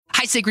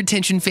Hi, Sacred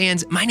Tension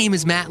fans. My name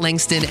is Matt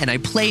Langston, and I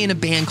play in a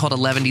band called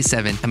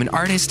 11D7. I'm an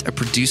artist, a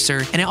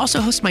producer, and I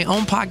also host my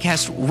own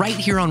podcast right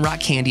here on Rock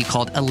Candy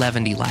called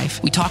 11D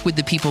Life. We talk with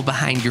the people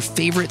behind your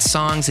favorite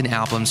songs and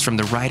albums, from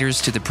the writers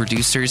to the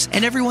producers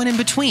and everyone in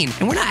between.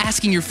 And we're not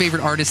asking your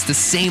favorite artists the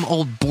same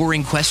old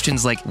boring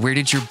questions like, where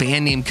did your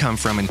band name come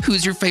from and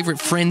who's your favorite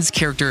Friends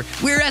character?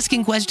 We're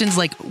asking questions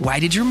like, why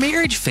did your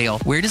marriage fail?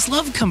 Where does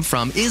love come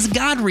from? Is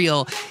God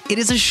real? It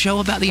is a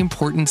show about the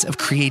importance of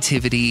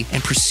creativity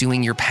and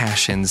pursuing your passions,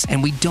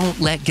 and we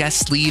don't let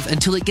guests leave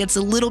until it gets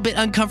a little bit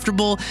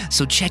uncomfortable,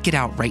 so check it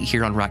out right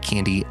here on Rock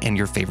Candy and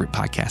your favorite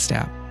podcast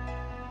app.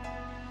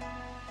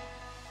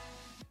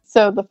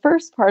 So the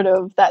first part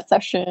of that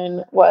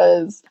session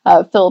was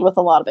filled with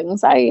a lot of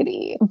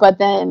anxiety, but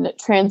then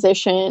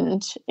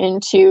transitioned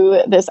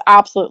into this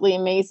absolutely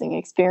amazing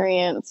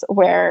experience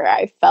where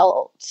I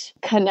felt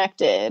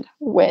connected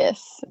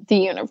with the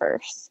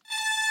universe.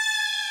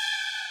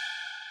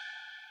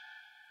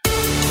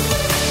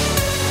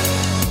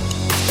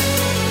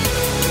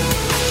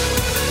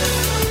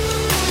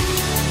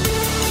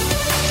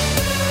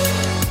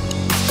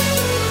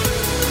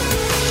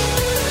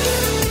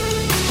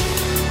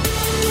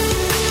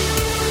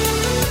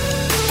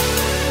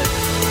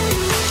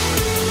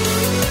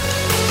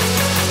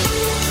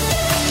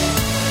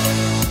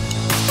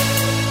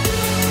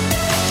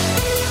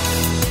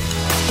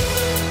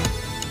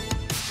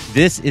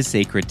 This is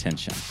Sacred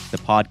Tension, the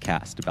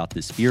podcast about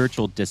the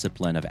spiritual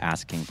discipline of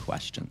asking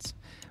questions.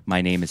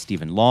 My name is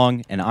Stephen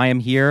Long, and I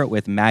am here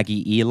with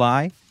Maggie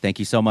Eli. Thank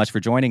you so much for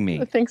joining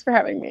me. Thanks for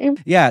having me.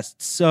 Yes,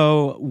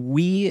 so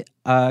we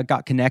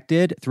got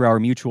connected through our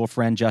mutual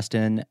friend,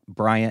 Justin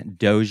Bryant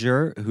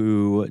Dozier,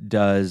 who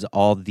does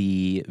all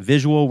the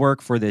visual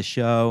work for this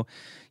show.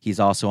 He's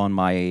also on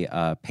my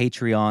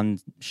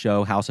Patreon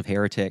show, House of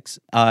Heretics.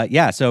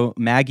 So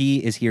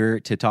Maggie is here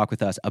to talk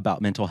with us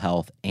about mental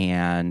health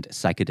and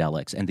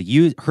psychedelics and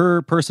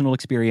her personal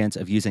experience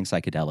of using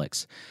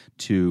psychedelics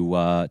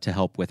to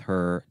help with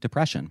her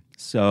depression.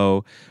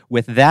 So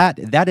with that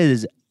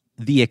is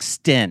the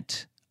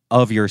extent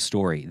of your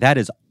story. That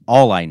is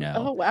all I know.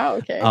 Oh, wow.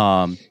 Okay.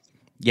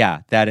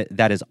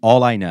 That is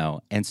all I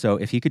know. And so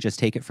if you could just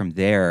take it from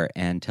there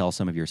and tell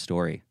some of your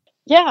story.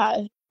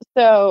 Yeah.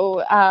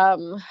 So,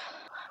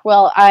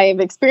 I've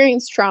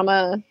experienced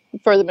trauma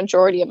for the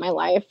majority of my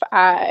life.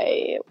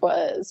 I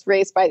was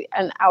raised by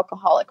an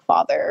alcoholic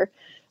father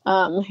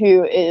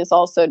who is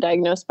also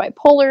diagnosed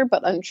bipolar,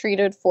 but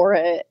untreated for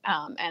it,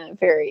 and a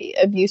very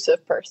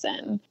abusive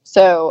person.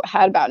 So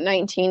had about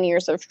 19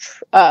 years of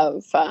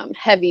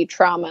heavy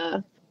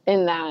trauma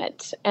in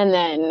that, and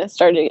then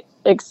started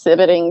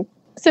exhibiting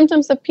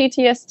symptoms of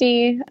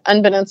PTSD,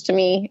 unbeknownst to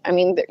me. I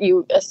mean,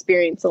 you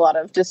experience a lot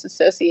of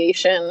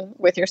disassociation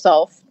with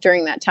yourself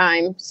during that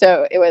time.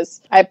 So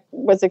I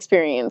was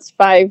experienced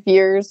 5,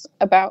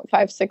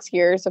 6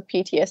 years of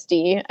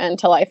PTSD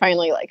until I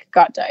finally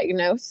got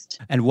diagnosed.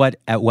 And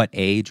at what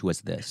age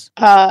was this?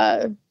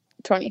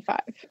 25.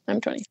 I'm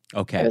 20.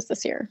 Okay. It was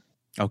this year.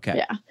 Okay.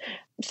 Yeah.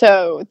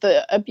 So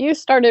the abuse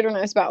started when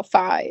I was about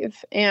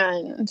 5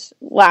 and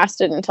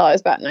lasted until I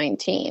was about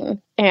 19.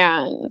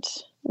 And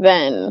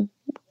then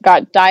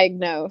got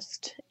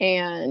diagnosed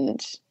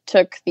and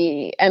took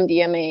the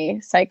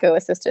MDMA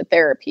psychoassisted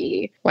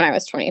therapy when I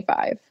was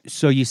 25.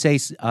 So you say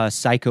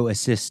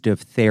psychoassistive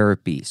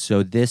therapy.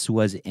 So this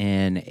was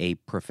in a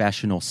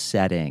professional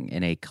setting,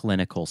 in a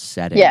clinical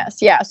setting.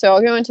 Yes. Yeah. So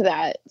I'll go into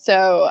that.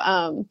 So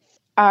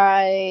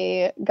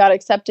I got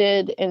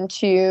accepted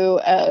into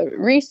a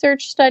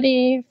research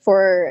study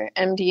for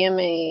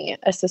MDMA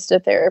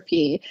assisted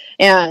therapy,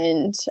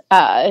 and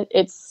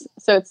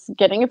it's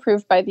getting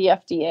approved by the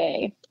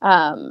FDA.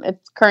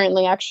 It's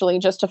currently actually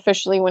just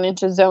officially went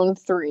into zone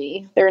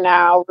 3. They're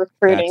now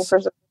recruiting for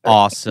zone 3.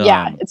 Awesome.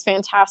 Yeah, it's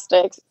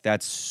fantastic.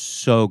 That's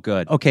so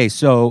good. Okay,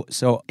 so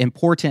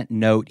important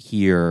note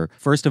here.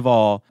 First of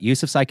all,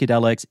 use of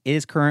psychedelics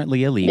is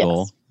currently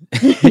illegal. Yes.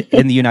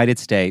 in the United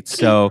States.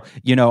 So,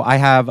 I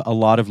have a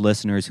lot of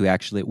listeners who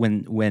actually,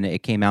 when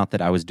it came out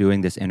that I was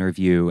doing this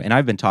interview, and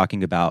I've been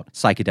talking about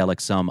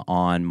psychedelics some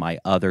on my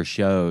other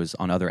shows,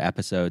 on other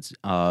episodes,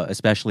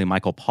 especially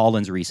Michael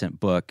Pollan's recent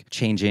book,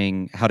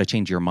 How to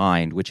Change Your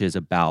Mind, which is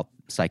about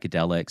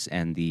psychedelics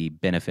and the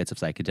benefits of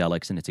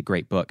psychedelics, and it's a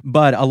great book.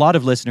 But a lot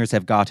of listeners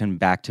have gotten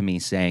back to me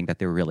saying that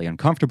they're really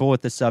uncomfortable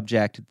with the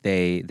subject.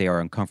 They are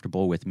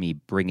uncomfortable with me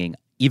bringing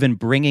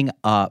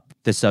up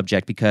the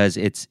subject because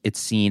it's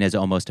seen as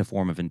almost a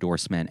form of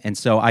endorsement. And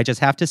so I just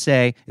have to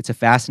say it's a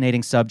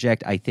fascinating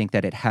subject. I think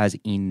that it has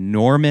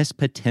enormous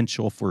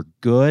potential for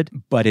good,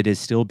 but it is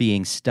still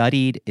being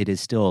studied. It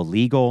is still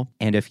illegal.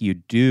 And if you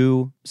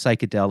do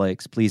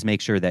psychedelics, please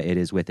make sure that it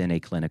is within a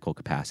clinical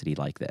capacity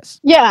like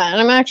this. Yeah,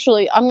 and I'm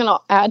going to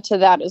add to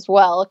that as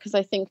well, because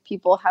I think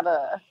people have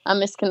a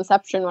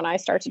misconception when I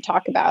start to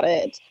talk about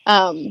it.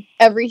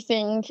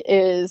 Everything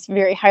is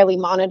very highly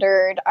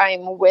monitored.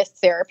 I'm with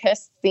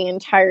therapists the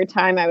entire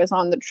time I was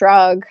on the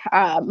drug,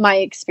 my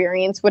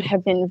experience would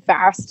have been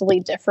vastly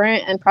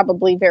different and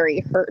probably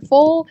very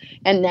hurtful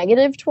and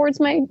negative towards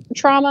my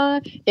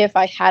trauma if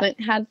I hadn't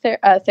had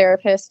a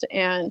therapist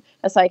and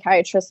a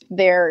psychiatrist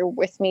there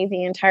with me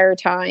the entire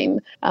time.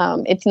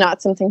 It's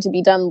not something to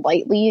be done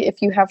lightly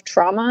if you have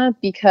trauma,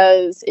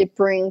 because it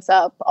brings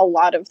up a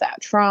lot of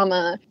that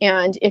trauma.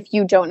 And if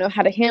you don't know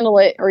how to handle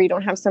it, or you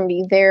don't have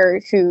somebody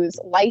there who's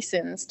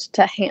licensed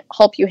to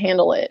help you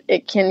handle it,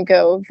 it can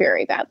go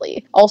very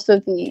badly. Also,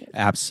 the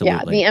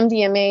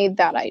MDMA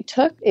that I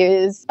took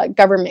is a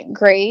government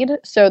grade,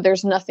 so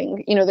there's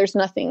nothing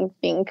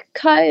being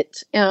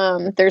cut.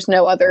 There's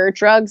no other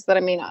drugs that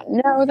I may not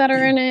know that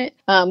are in it,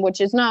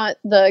 which is not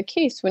the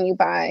case when you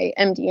buy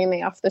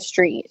MDMA off the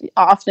street.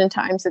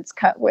 Oftentimes, it's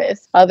cut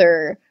with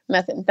other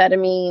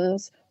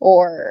methamphetamines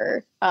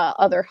or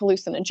other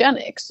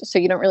hallucinogenics, so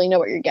you don't really know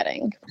what you're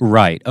getting.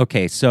 Right.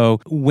 Okay. So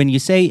when you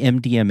say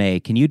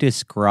MDMA, can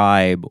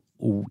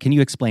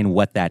you explain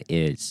what that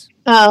is?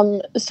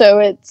 So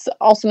it's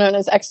also known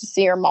as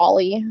ecstasy or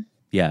Molly.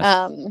 Yes.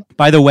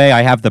 By the way,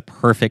 I have the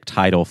perfect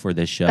title for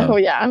this show. Oh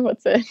yeah,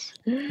 what's it?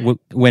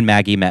 When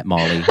Maggie Met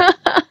Molly.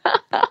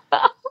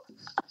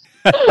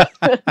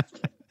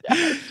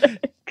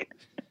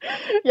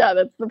 Yeah,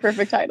 that's the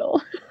perfect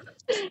title.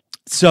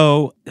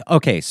 So,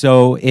 okay,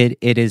 so it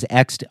is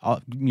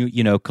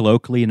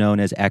colloquially known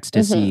as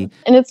ecstasy.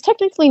 Mm-hmm. And it's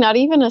technically not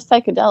even a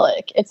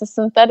psychedelic. It's a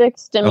synthetic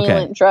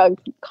stimulant drug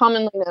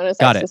commonly known as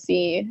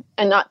ecstasy,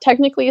 and not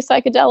technically a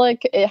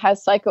psychedelic. It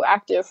has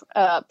psychoactive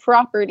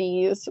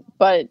properties,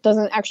 but it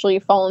doesn't actually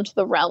fall into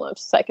the realm of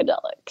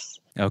psychedelics.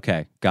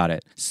 Okay, got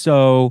it.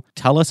 So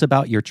tell us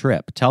about your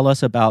trip. Tell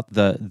us about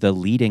the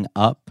leading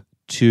up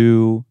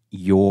to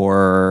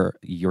your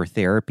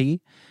therapy,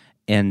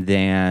 and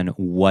then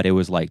what it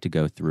was like to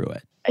go through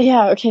it.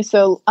 Yeah. Okay.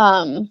 So,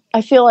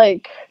 I feel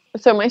like,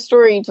 my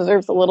story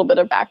deserves a little bit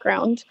of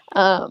background.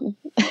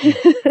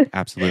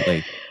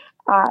 Absolutely.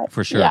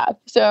 For sure. Yeah.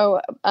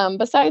 So,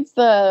 besides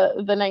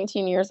the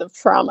 19 years of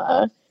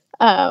trauma,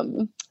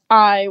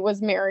 I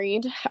was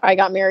married. I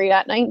got married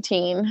at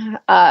 19.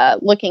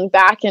 Looking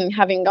back and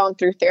having gone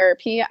through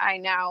therapy, I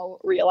now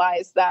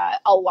realize that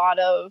a lot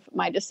of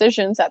my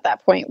decisions at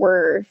that point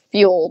were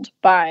fueled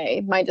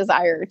by my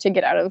desire to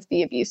get out of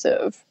the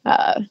abusive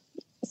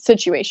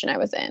situation I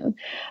was in.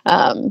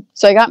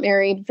 So I got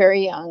married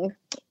very young,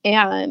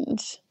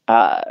 and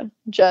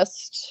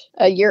just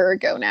a year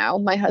ago now,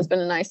 my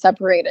husband and I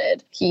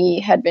separated. He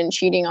had been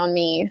cheating on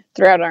me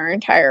throughout our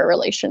entire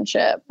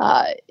relationship.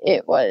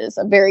 It was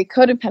a very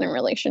codependent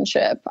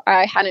relationship.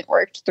 I hadn't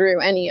worked through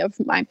any of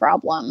my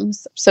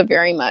problems, so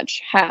very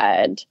much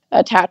had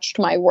attached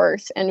my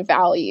worth and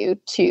value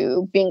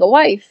to being a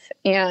wife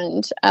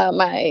and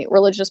my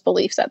religious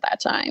beliefs at that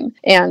time.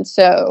 And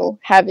so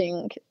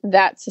having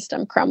that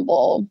system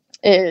crumble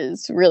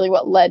is really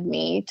what led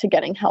me to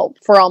getting help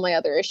for all my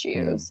other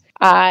issues.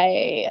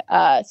 I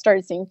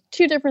started seeing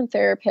 2 different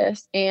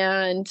therapists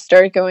and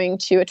started going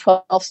to a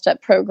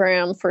 12-step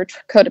program for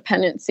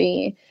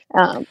codependency.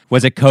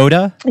 Was it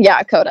CODA?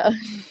 Yeah, CODA.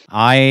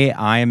 I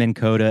am in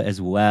CODA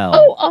as well.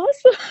 Oh,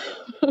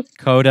 awesome.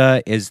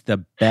 CODA is the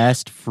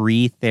best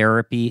free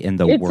therapy in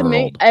the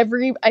world.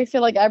 I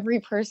feel like every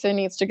person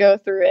needs to go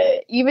through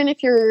it. Even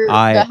if you're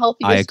the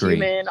healthiest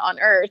human on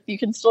earth, you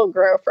can still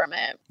grow from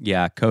it.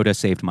 Yeah, CODA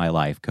saved my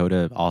life.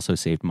 CODA also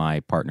saved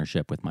my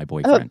partnership with my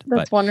boyfriend. Oh,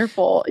 that's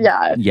wonderful.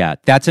 Yeah. Yeah,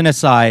 that's an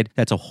aside.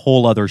 That's a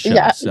whole other show.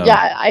 Yeah, so,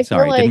 I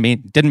sorry, feel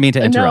like, didn't mean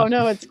to interrupt.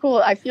 No, it's cool.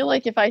 I feel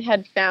like if I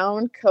had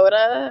found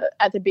CODA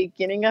at the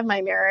beginning of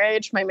my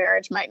marriage might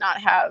not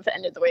have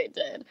ended the way it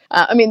did.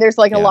 I mean, there's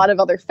a lot of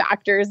other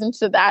factors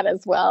into that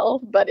as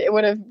well, but it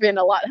would have been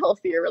a lot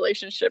healthier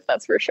relationship,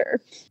 that's for sure.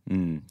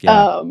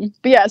 But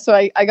yeah, so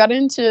I got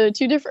into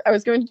I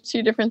was going to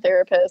 2 different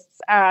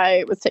therapists.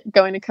 I was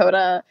going to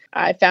CODA.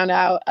 I found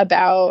out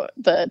about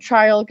the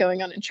trial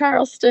going on in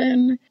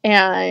Charleston,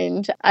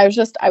 and I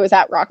was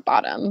at rock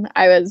bottom.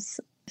 I was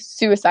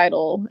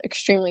suicidal,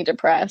 extremely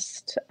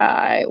depressed.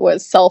 I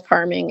was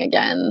self-harming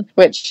again,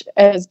 which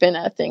has been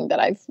a thing that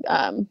I've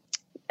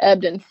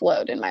ebbed and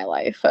flowed in my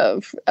life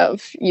of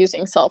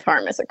using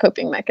self-harm as a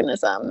coping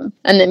mechanism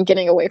and then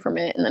getting away from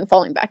it and then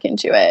falling back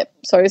into it.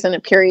 So I was in a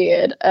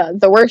period,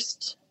 the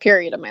worst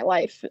period of my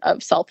life,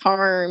 of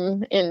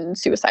self-harm, in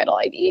suicidal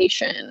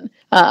ideation,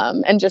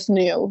 and just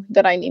knew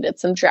that I needed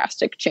some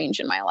drastic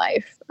change in my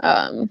life,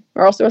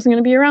 or else I wasn't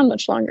going to be around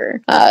much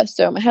longer.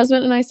 So my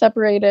husband and I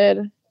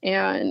separated,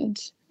 and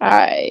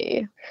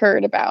I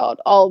heard about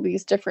all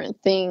these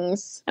different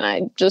things and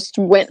I just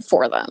went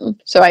for them.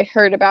 So I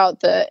heard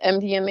about the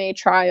MDMA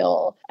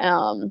trial,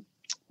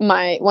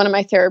 one of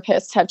my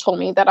therapists had told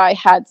me that I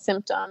had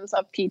symptoms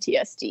of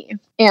PTSD.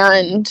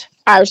 And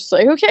I was just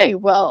like, okay,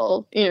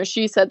 well,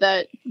 she said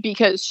that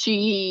because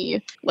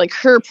she, like,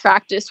 her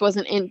practice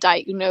wasn't in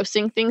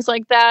diagnosing things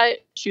like that.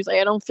 She was like,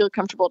 I don't feel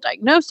comfortable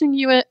diagnosing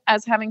you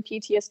as having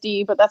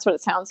PTSD, but that's what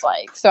it sounds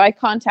like. So I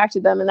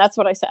contacted them, and that's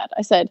what I said.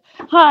 I said,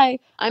 hi,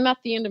 I'm at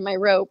the end of my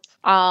rope.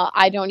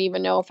 I don't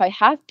even know if I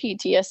have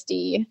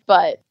PTSD,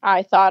 but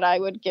I thought I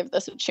would give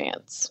this a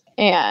chance.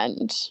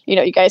 And,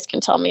 you guys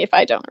can tell me if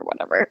I don't or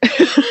whatever.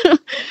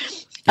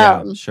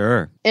 Yeah,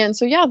 sure. And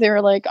so, they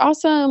were like,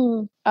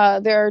 awesome.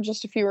 There are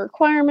just a few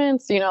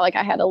requirements, like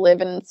I had to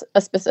live in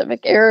a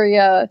specific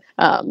area,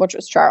 which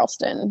was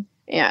Charleston.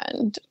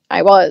 And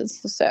I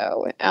was,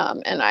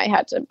 and I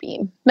had to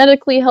be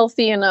medically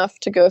healthy enough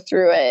to go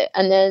through it.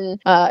 And then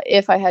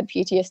if I had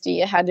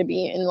PTSD, it had to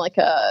be in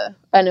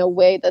a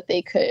way that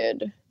they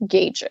could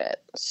gauge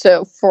it.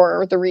 So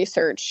for the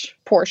research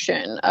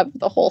portion of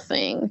the whole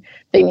thing,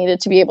 they needed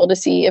to be able to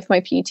see if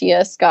my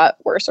PTS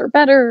got worse or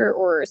better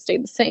or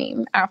stayed the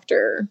same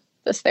after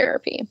this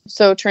therapy.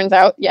 So it turns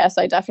out, yes,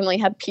 I definitely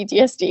had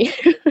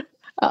PTSD.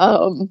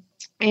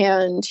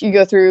 And you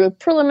go through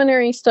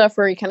preliminary stuff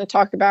where you kind of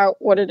talk about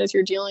what it is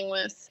you're dealing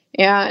with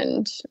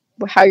and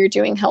how you're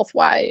doing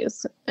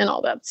health-wise and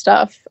all that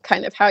stuff,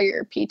 kind of how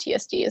your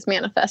PTSD is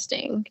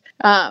manifesting.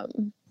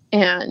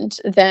 And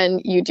then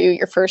you do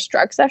your first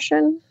drug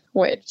session,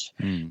 which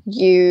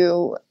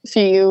you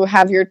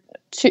have your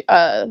two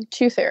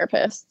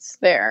therapists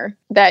there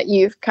that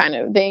you've kind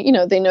of, they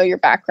know your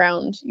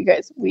background.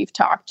 We've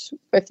talked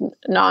with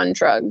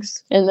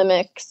non-drugs in the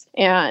mix,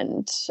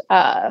 and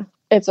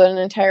it's an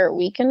entire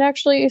weekend,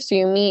 actually. So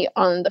you meet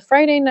on the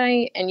Friday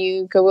night and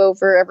you go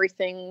over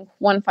everything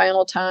one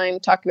final time,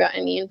 talk about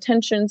any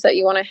intentions that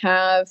you want to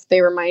have. They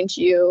remind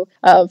you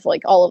of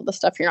all of the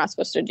stuff you're not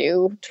supposed to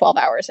do 12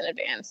 hours in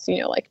advance.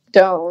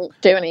 Don't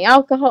do any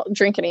alcohol,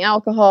 drink any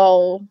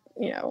alcohol,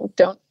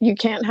 you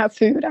can't have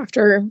food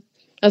after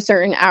a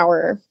certain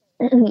hour.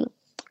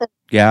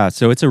 Yeah,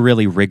 so it's a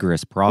really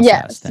rigorous process.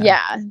 Yes, then.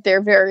 yeah,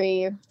 they're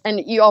very,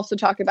 and you also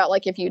talk about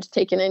if you've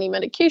taken any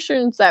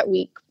medications that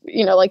week,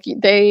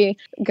 they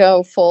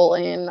go full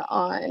in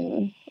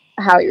on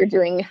how you're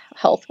doing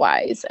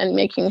health-wise and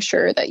making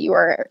sure that you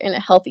are in a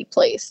healthy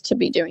place to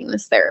be doing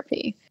this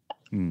therapy.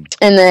 And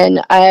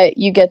then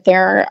you get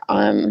there,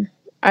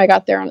 I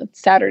got there on a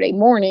Saturday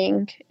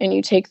morning, and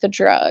you take the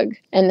drug,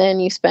 and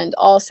then you spend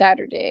all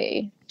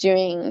Saturday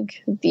doing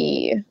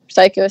the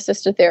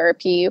psycho-assisted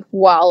therapy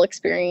while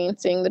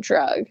experiencing the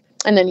drug.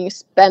 And then you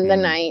spend the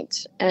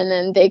night, and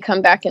then they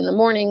come back in the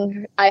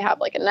morning. I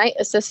have a night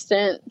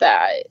assistant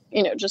that,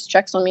 just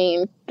checks on me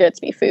and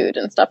gets me food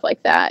and stuff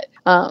like that.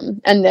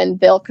 And then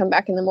they'll come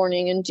back in the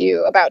morning and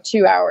do about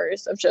 2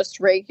 hours of just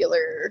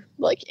regular,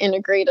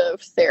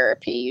 integrative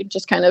therapy,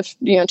 just kind of,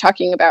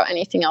 talking about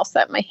anything else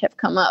that might have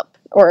come up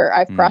or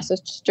I've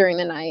processed during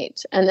the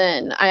night. And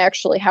then I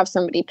actually have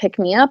somebody pick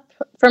me up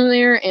from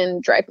there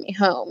and drive me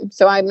home.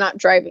 So I'm not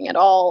driving at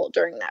all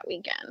during that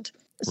weekend.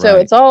 So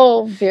It's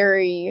all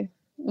very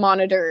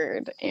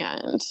monitored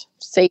and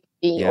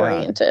safety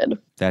oriented.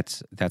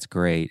 That's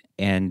great.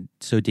 And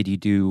so did you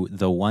do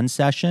the one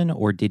session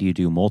or did you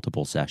do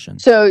multiple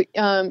sessions? So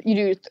you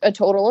do a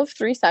total of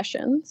 3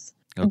 sessions.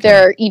 Okay.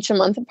 They're each a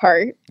month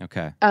apart.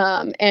 Okay.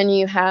 And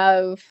you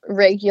have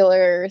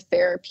regular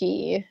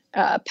therapy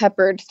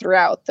peppered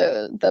throughout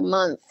the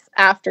month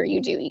after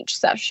you do each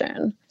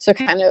session. So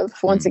kind of,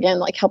 once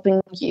again,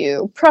 helping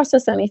you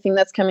process anything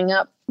that's coming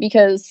up,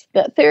 because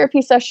the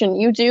therapy session,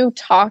 you do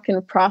talk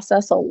and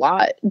process a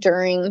lot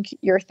during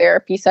your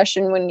therapy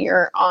session when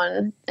you're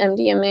on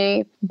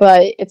MDMA,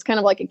 but it's kind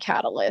of like a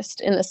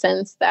catalyst in the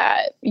sense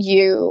that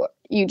you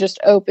just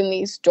open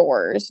these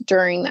doors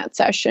during that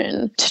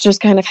session to just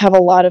kind of have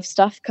a lot of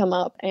stuff come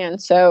up. And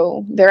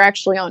so they're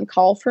actually on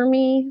call for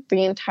me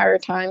the entire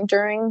time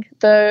during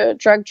the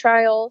drug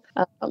trial.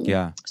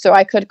 So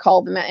I could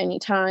call them at any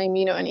time,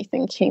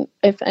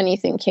 if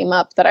anything came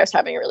up that I was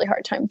having a really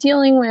hard time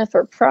dealing with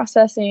or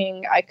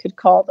processing, I could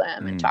call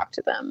them and talk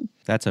to them.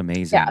 That's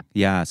amazing.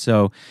 Yeah.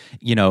 So,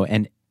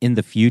 and in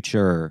the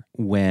future,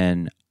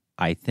 when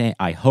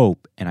I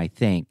hope and I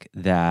think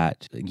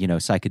that,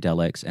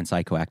 psychedelics and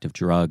psychoactive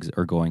drugs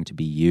are going to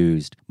be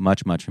used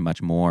much, much, much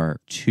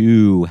more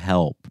to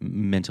help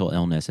mental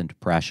illness and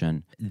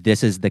depression.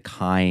 This is the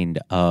kind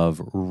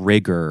of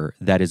rigor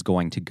that is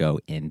going to go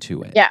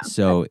into it. Yeah.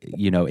 So,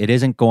 it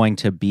isn't going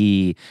to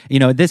be,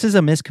 this is a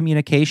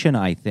miscommunication,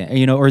 I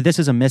think, or this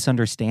is a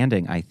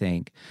misunderstanding, I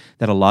think,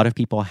 that a lot of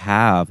people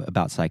have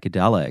about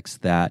psychedelics,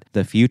 that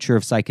the future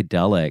of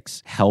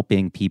psychedelics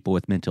helping people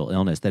with mental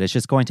illness, that it's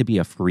just going to be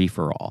a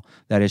free-for-all,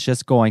 that it's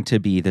just going to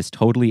be this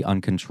totally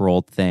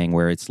uncontrolled thing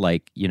where it's you're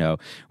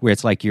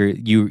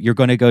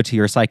going to go to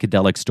your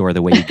psychedelic store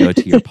the way you go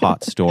to your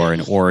pot store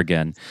in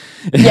Oregon.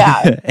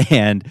 Yeah.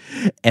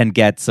 and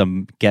get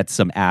some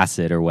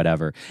acid or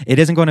whatever. It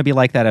isn't going to be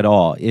like that at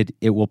all.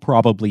 It will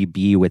probably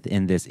be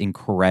within this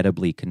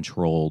incredibly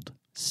controlled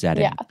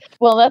setting. Yeah.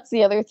 Well, that's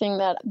the other thing,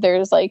 that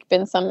there's like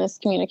been some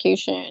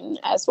miscommunication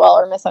as well,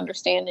 or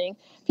misunderstanding.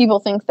 People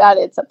think that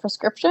it's a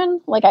prescription.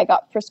 Like, I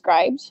got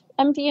prescribed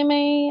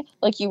MDMA,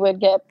 like you would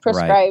get Right.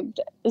 prescribed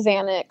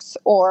Xanax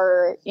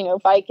or,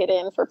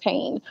 Vicodin for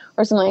pain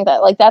or something like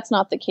that. Like, that's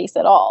not the case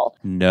at all.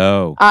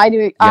 No. I do.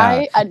 Yeah.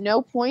 I at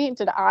no point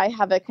did I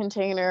have a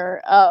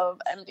container of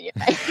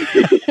MDMA.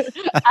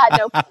 At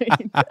no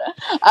point.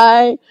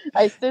 I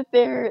sit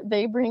there.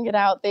 They bring it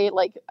out. They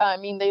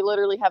they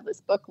literally have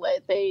this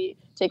booklet. They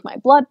take my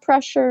blood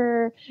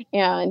pressure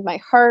and my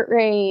heart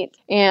rate,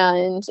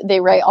 and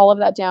they write all of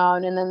that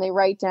down, and then they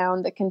write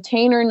down the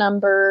container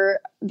number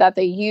that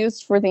they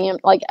used for the,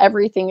 like,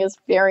 everything is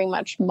very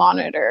much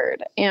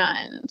monitored.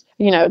 And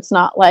it's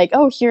not like,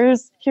 oh,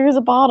 here's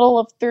a bottle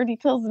of 30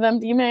 pills of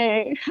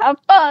MDMA, have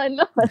fun.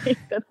 Like,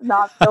 that's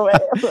not the way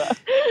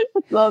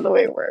that's not the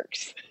way it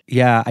works.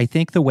 Yeah, I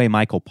think the way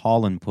Michael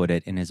Pollan put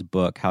it in his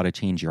book, How to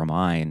Change Your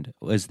Mind,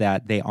 was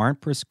that they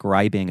aren't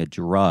prescribing a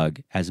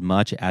drug as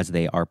much as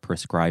they are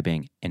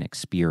prescribing an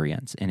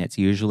experience. And it's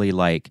usually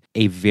like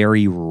a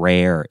very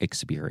rare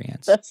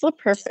experience. That's the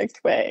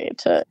perfect way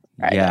to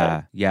write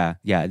it. Yeah.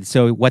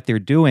 So what they're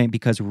doing,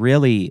 because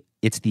really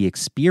it's the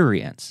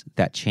experience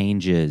that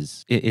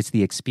changes. It's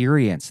the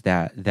experience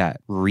that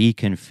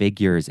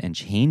reconfigures and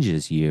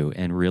changes you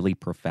in really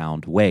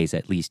profound ways.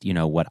 At least,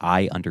 what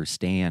I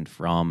understand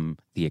from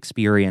the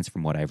experience,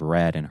 from what I've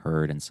read and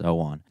heard and so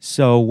on.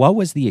 So what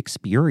was the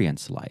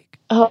experience like?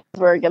 Oh,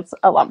 where it gets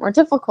a lot more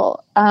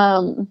difficult.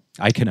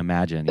 I can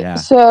imagine, yeah.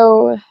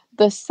 So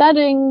the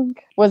setting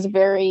was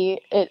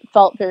it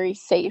felt very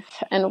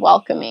safe and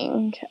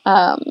welcoming.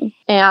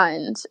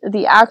 And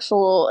the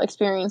actual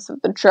experience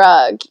of the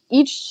drug,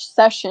 each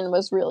session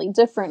was really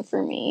different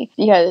for me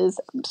because,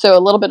 so a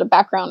little bit of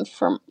background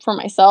for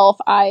myself,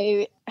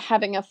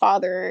 having a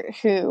father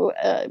who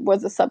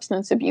was a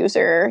substance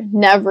abuser,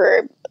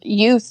 never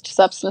used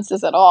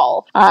substances at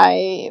all.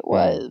 I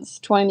was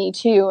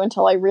 22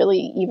 until I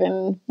really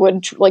even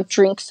would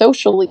drink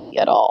socially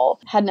at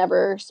all. Had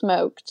never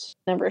smoked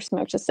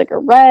a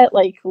cigarette,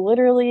 like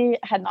literally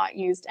had not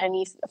used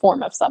any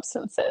form of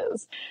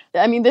substances.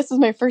 I mean, this is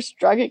my first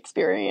drug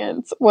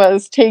experience,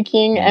 was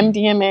taking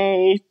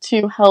MDMA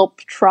to help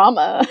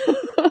trauma.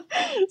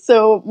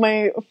 So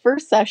my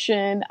first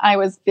session, I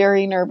was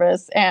very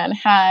nervous and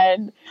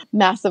had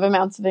massive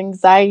amounts of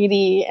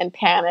anxiety and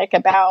panic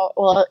about,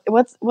 well,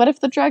 what if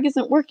the drug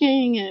isn't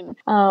working? And,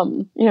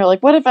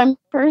 what if I'm a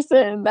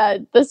person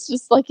that this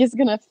just is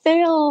going to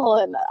fail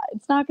and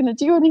it's not going to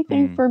do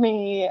anything for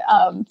me?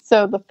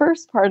 So the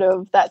first part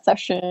of that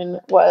session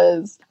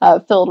was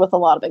filled with a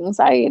lot of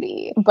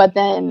anxiety, but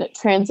then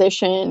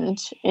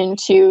transitioned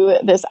into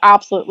this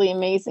absolutely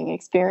amazing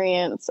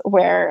experience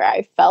where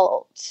I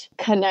felt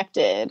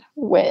connected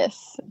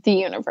with the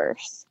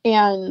universe.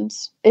 And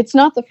it's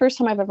not the first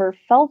time I've ever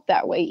felt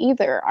that way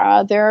either.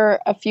 There are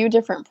a few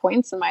different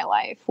points in my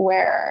life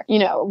where,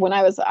 when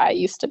I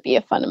used to be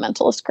a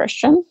fundamentalist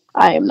Christian.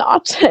 I am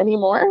not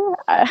anymore.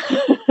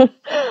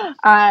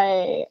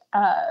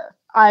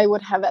 I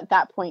would have at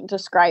that point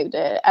described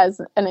it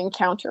as an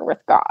encounter with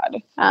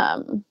God.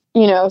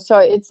 So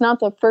it's not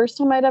the first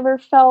time I'd ever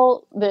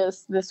felt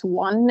this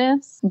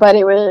oneness, but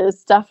it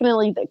was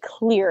definitely the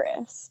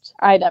clearest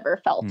I'd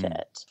ever felt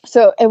it.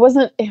 So it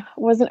wasn't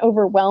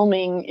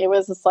overwhelming. It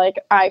was just like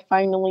I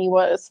finally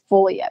was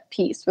fully at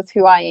peace with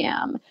who I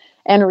am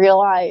and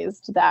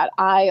realized that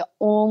my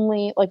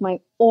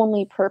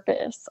only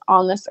purpose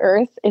on this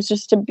earth is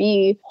just to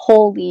be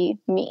wholly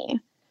me.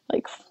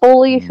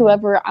 Fully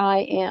whoever I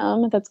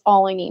am, that's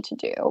all I need to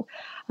do.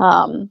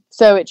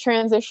 So it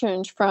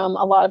transitioned from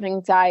a lot of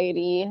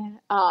anxiety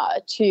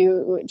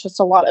to just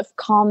a lot of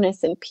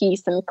calmness and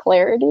peace and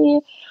clarity.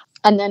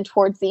 And then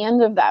towards the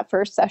end of that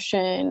first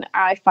session,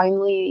 I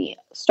finally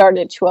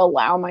started to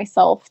allow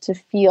myself to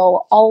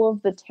feel all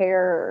of the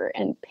terror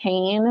and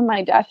pain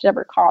my death had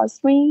ever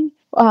caused me.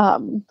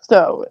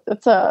 So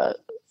it's a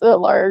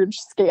large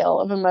scale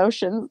of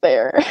emotions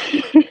there.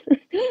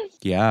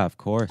 Yeah, of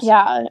course.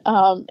 Yeah.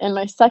 And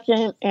my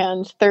second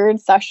and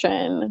third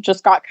session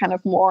just got kind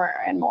of more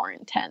and more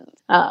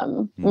intense.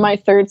 My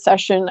third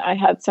session, I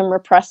had some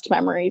repressed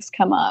memories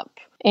come up,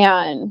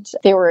 and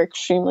they were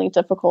extremely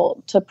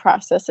difficult to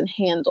process and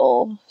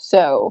handle.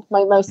 So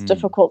my most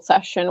difficult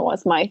session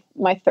was my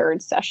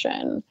third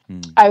session.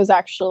 I was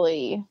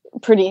actually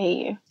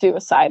pretty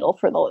suicidal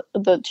for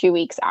the 2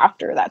 weeks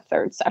after that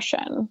third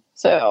session.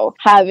 So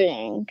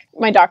having,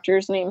 my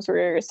doctor's names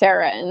were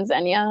Sarah and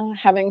Xenia,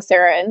 having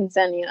Sarah and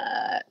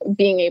Xenia,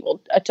 being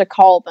able to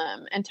call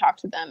them and talk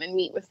to them and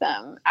meet with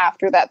them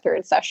after that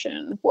third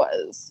session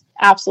was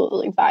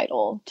absolutely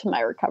vital to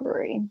my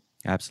recovery.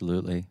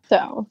 Absolutely.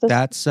 So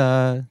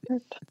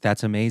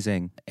that's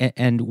amazing.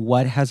 And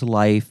what has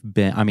life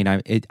been? I mean,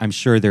 I'm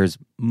sure there's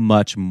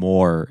much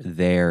more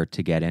there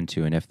to get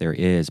into, and if there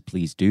is,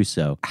 please do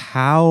so.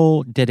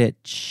 How did it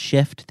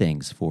shift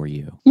things for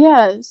you?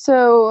 Yeah,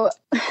 so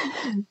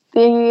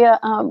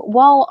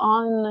while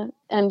on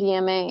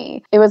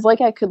MDMA, it was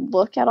like I could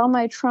look at all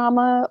my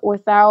trauma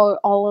without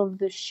all of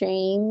the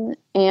shame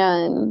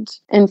and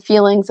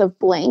feelings of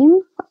blame.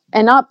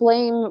 And not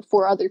blame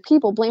for other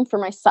people, blame for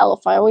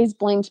myself. I always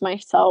blamed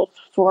myself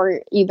for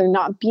either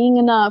not being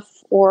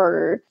enough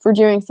or for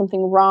doing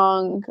something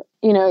wrong.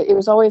 You know, it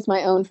was always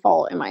my own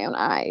fault in my own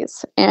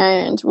eyes.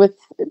 And with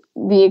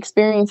the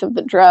experience of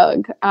the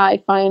drug,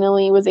 I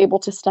finally was able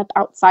to step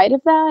outside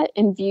of that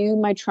and view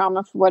my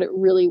trauma for what it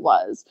really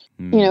was.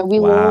 You know,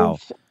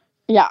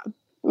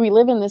 we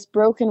live in this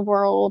broken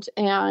world,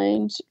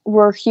 and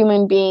we're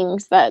human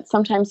beings that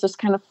sometimes just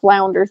kind of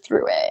flounder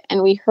through it,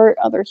 and we hurt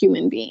other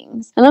human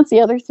beings. And that's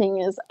the other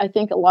thing, is I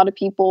think a lot of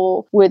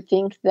people would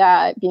think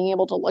that being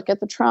able to look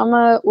at the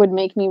trauma would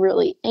make me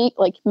really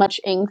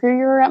much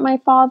angrier at my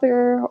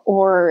father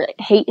or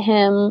hate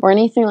him or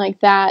anything like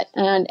that.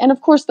 And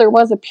of course there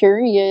was a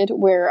period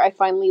where I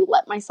finally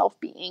let myself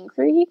be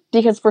angry,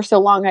 because for so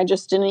long I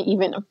just didn't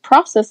even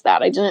process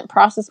that. I didn't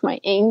process my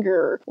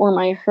anger or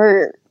my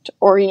hurt.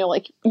 Or, you know,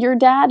 like, your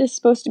dad is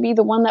supposed to be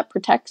the one that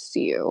protects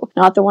you,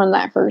 not the one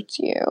that hurts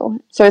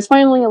you. So it's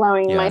finally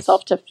allowing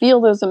myself to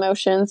feel those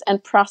emotions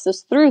and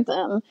process through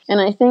them. And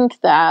I think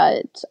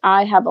that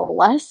I have a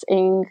less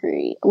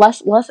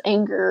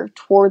anger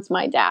towards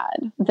my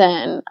dad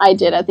than I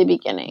did at the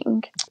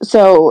beginning.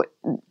 So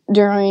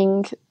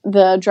during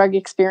the drug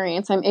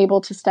experience, I'm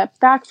able to step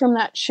back from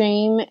that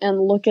shame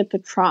and look at the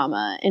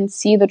trauma and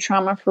see the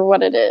trauma for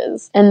what it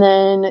is, and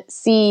then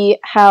see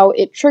how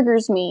it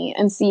triggers me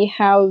and see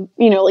how,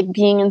 you know, like,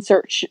 being in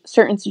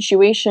certain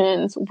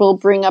situations will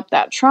bring up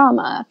that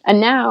trauma. And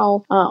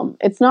now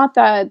it's not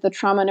that the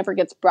trauma never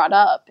gets brought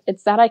up,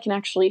 it's that I can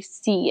actually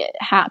see it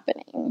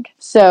happening.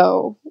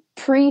 So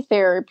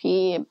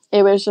pre-therapy,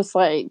 it was just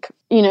like,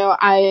 you know,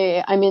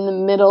 I'm in the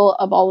middle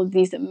of all of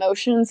these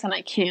emotions and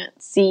I can't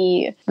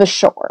see the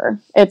shore.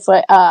 It's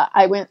like,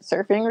 I went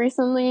surfing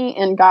recently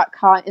and got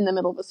caught in the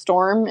middle of a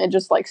storm. It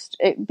just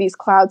these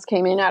clouds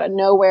came in out of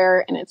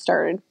nowhere and it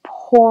started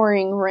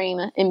pouring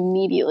rain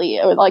immediately.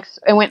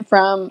 It went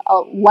from a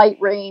light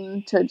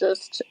rain to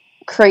just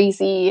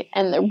crazy,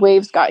 and the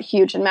waves got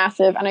huge and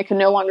massive, and I could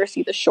no longer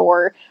see the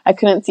shore. I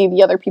couldn't see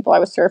the other people I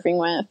was surfing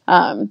with.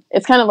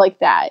 It's kind of like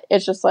that.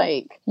 It's just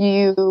like,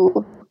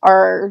 you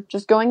are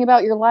just going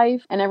about your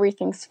life and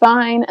everything's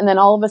fine, and then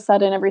all of a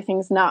sudden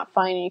everything's not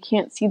fine, and you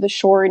can't see the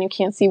shore, and you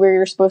can't see where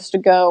you're supposed to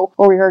go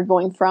or where you're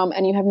going from,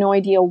 and you have no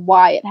idea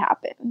why it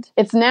happened.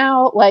 It's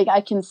now like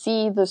I can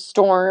see the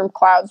storm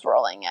clouds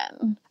rolling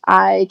in.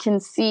 I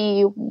can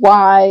see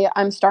why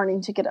I'm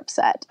starting to get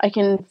upset. I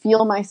can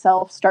feel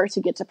myself start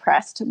to get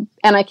depressed, and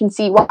I can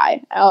see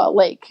why.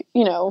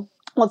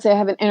 Let's say I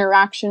have an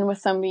interaction with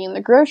somebody in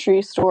the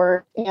grocery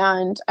store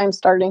and I'm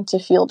starting to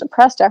feel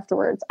depressed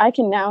afterwards. I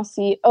can now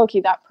see, okay,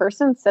 that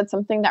person said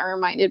something that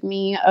reminded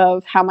me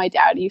of how my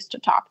dad used to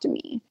talk to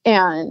me.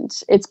 And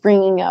it's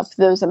bringing up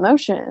those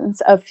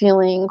emotions of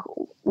feeling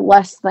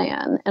less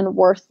than and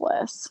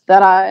worthless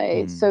that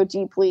I so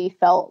deeply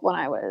felt when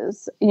I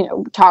was,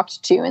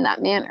 talked to in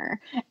that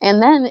manner.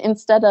 And then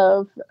instead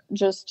of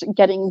just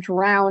getting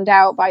drowned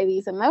out by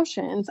these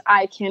emotions,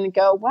 I can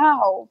go,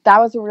 wow, that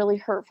was a really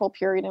hurtful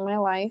period in my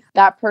life.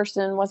 That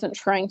person wasn't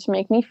trying to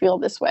make me feel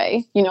this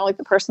way. Like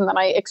the person that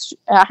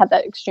I had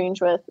that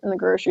exchange with in the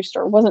grocery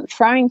store wasn't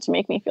trying to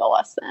make me feel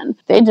less than.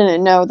 They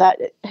didn't know that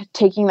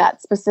taking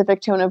that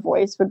specific tone of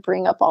voice would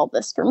bring up all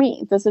this for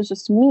me. This is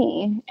just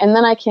me. And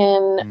then I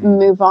can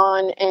move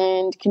on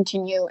and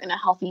continue in a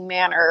healthy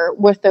manner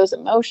with those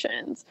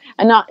emotions,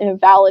 and not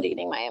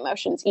invalidating my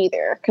emotions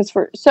either. Because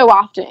for so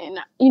often,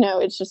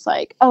 it's just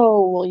like,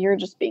 oh, well, you're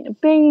just being a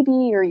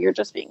baby, or you're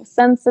just being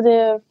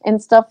sensitive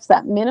and stuff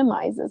that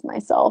minimizes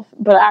myself.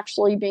 But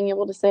actually being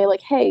able to say,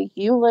 like, hey,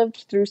 you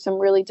lived through some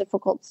really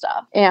difficult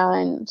stuff,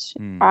 and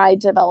I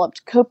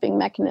developed coping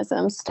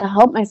mechanisms to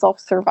help myself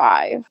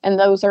survive. And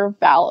those are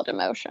valid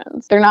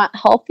emotions. They're not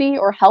healthy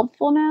or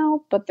helpful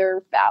now, but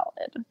they're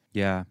valid.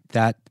 Yeah,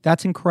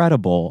 that's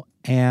incredible.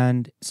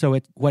 And so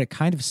what it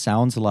kind of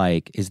sounds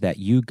like is that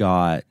you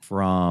got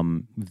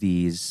from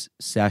these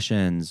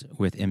sessions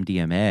with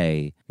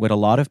MDMA what a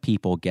lot of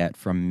people get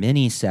from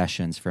many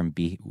sessions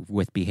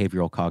with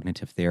behavioral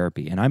cognitive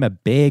therapy. And I'm a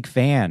big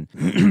fan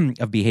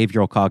of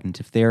behavioral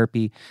cognitive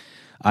therapy.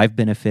 I've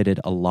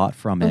benefited a lot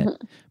from it,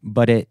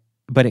 but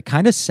it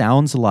kind of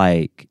sounds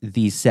like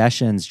these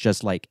sessions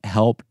just like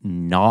help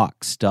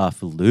knock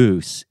stuff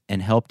loose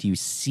and helped you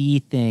see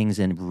things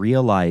and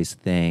realize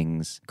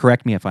things,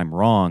 correct me if I'm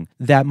wrong,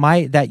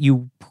 that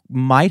you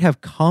might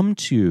have come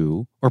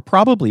to, or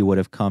probably would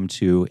have come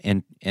to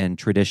in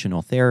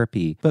traditional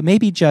therapy, but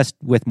maybe just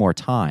with more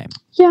time.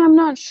 Yeah, I'm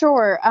not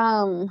sure.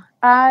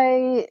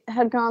 I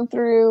had gone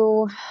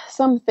through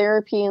some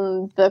therapy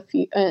in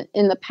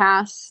the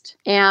past,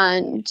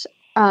 and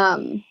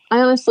I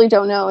honestly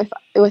don't know if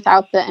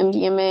without the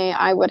MDMA,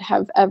 I would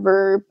have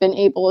ever been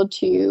able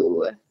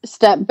to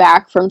step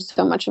back from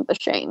so much of the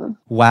shame.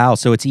 Wow.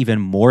 So it's even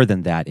more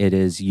than that. It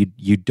is,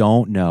 you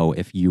don't know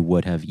if you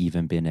would have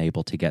even been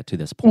able to get to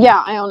this point.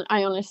 Yeah,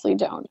 I honestly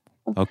don't.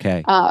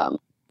 Okay.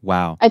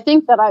 Wow. I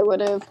think that I would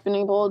have been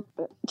able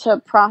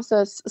to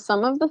process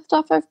some of the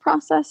stuff I've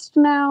processed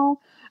now.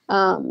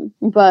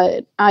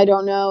 But I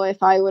don't know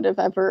if I would have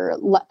ever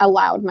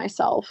allowed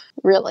myself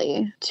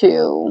really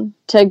to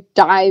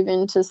dive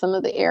into some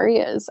of the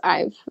areas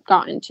I've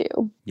gotten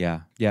to.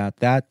 Yeah.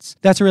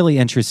 That's really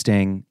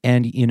interesting.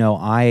 And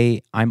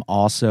I'm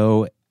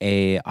also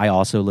I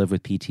also live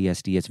with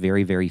PTSD. It's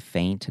very, very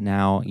faint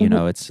now.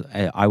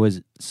 I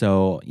was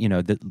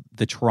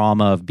the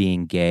trauma of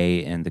being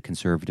gay in the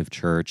conservative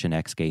church and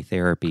ex-gay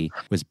therapy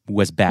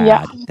was bad.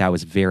 Yeah. That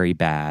was very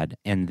bad.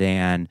 And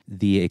then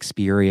the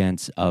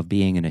experience of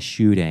being in a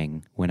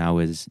shooting when I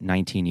was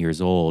 19 years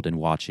old and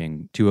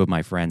watching two of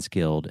my friends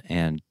killed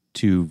and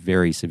two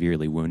very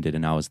severely wounded,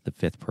 and I was the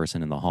fifth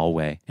person in the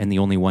hallway and the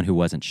only one who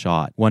wasn't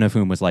shot. One of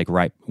whom was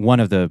one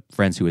of the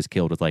friends who was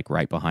killed was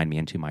right behind me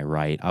and to my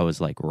right. I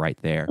was right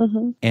there.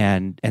 Mm-hmm.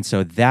 And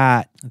so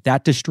that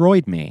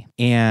destroyed me.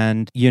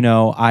 And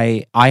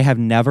I have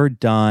never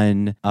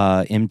done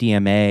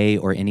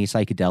MDMA or any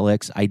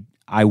psychedelics.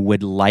 I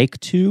would like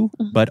to,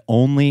 but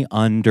only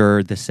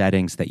under the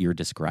settings that you're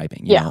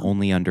describing,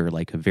 only under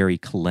a very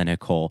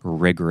clinical,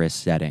 rigorous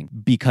setting.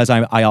 Because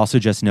I also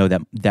just know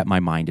that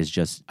my mind is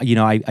just,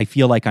 I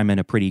feel like I'm in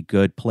a pretty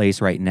good place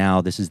right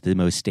now. This is the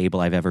most stable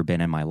I've ever been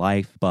in my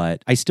life,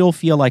 but I still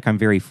feel like I'm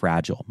very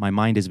fragile. My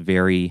mind is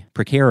very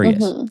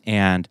precarious,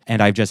 and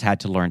I've just had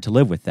to learn to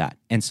live with that.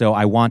 And so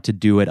I want to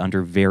do it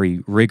under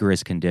very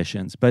rigorous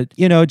conditions. But,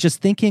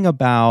 just thinking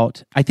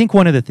about, I think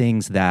one of the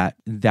things that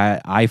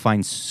I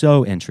find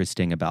so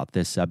interesting about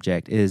this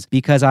subject is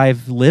because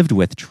I've lived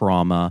with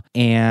trauma,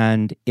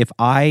 and if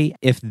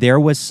there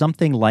was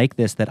something like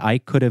this that I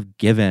could have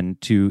given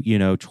to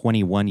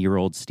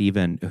 21-year-old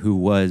Stephen who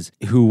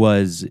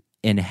was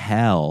in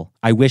hell,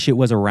 I wish it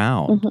was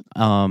around.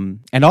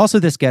 And also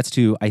this gets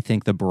to, I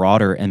think, the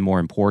broader and more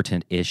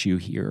important issue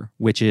here,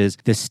 which is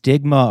the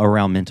stigma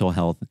around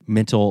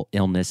mental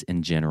illness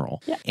in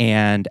general,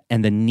 and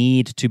the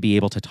need to be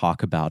able to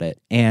talk about it.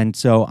 And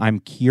so I'm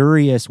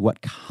curious,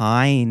 what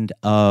kind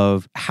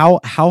of,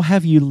 how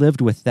have you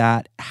lived with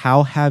that?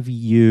 How have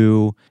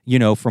you,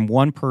 from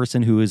one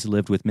person who has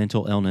lived with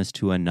mental illness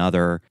to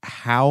another,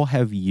 how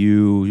have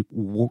you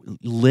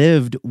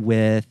lived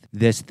with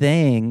this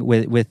thing,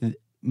 with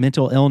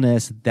mental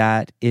illness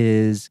that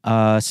is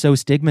so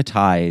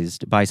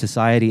stigmatized by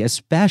society,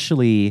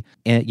 especially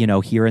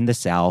here in the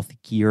South,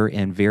 here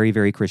in very,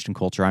 very Christian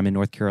culture. I'm in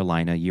North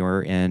Carolina.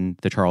 You're in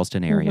the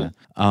Charleston area.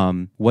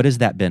 What has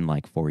that been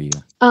like for you?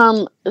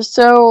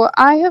 So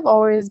I have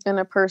always been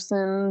a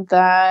person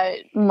that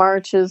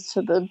marches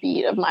to the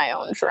beat of my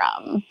own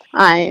drum.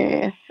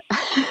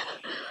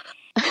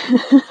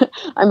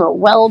 I'm a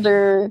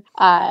welder.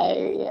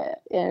 I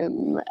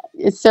am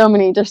so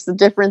many just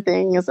different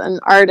things. An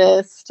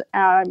artist,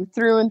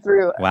 through and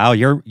through. Wow,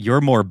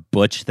 you're more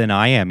butch than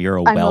I am. You're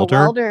I'm welder. A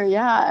welder,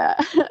 yeah.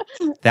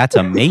 That's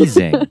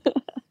amazing.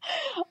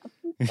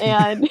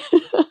 And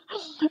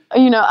I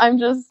am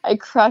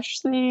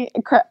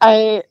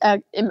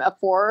a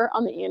 4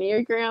 on the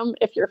Enneagram.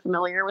 If you're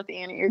familiar with the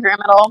Enneagram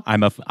at all,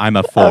 I'm a 4.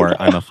 Okay.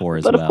 I'm a 4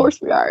 as well. But of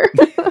course we are.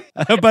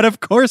 But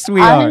of course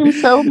we are. I'm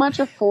so much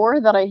a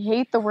 4 that I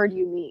hate the word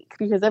unique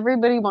because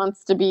everybody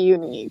wants to be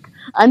unique.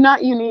 I'm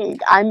not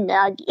unique. I'm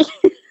Maggie.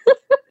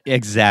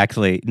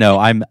 Exactly. No,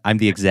 I'm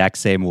the exact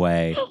same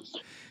way.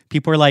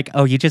 People are like,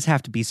 "Oh, you just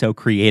have to be so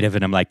creative,"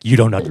 and I'm like, "You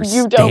don't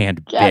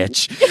understand,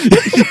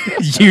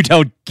 bitch. You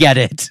don't get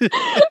it."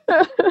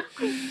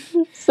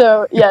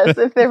 So yes,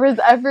 if there was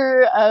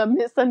ever a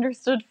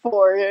misunderstood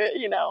 4,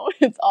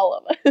 it's all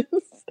of us.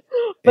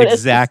 But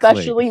exactly. It's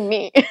especially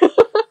me.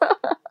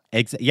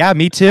 Yeah,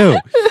 me too.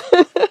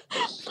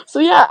 So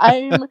yeah,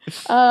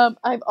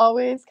 I've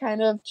always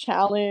kind of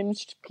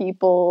challenged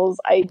people's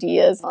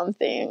ideas on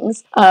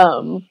things.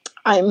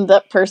 I'm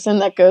the person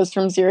that goes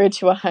from 0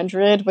 to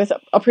 100 with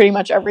pretty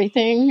much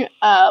everything.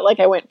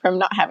 I went from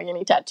not having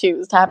any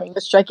tattoos to having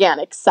this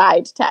gigantic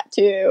side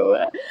tattoo.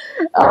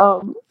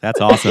 That's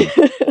awesome.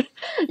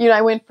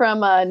 I went from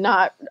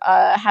not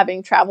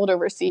having traveled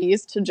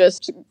overseas to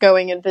just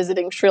going and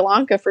visiting Sri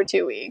Lanka for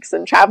 2 weeks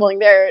and traveling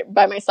there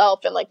by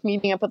myself and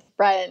meeting up with a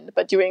friend,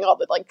 but doing all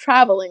the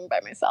traveling by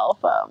myself.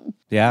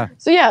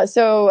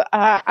 So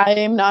I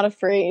am not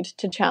afraid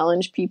to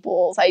challenge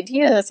people's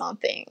ideas on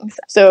things.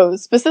 So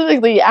specifically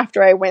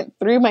after I went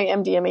through my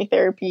MDMA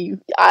therapy,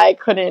 I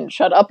couldn't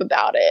shut up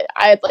about it.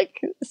 I'd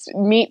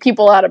meet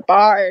people at a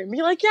bar and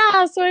be like,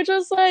 yeah, so I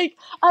just I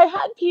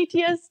had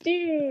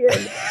PTSD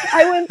and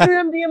I went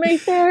through MDMA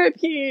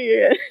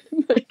therapy.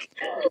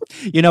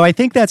 I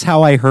think that's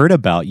how I heard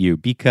about you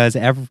because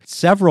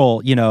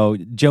several,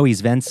 Joey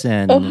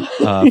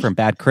Svensson from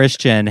Bad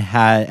Christian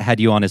had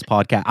you on his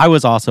podcast. I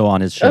was also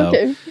on his show.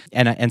 Okay.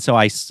 And so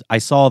I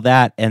saw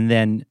that, and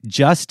then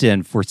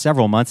Justin for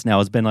several months now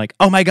has been like,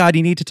 "Oh my God,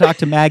 you need to talk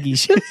to Maggie.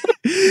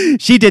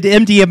 She did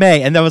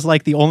MDMA," and that was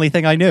like the only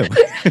thing I knew.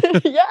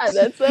 Yeah,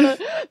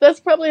 that's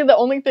probably the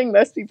only thing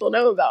most people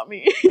know about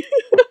me.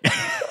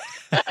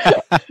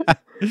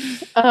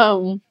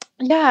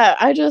 Yeah,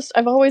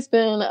 I've always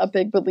been a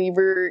big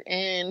believer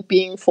in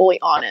being fully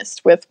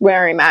honest with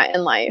where I'm at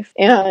in life.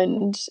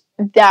 And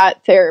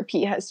that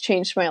therapy has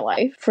changed my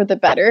life for the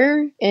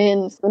better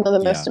in one of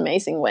the most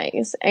amazing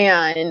ways.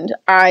 And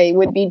I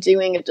would be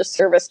doing a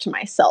disservice to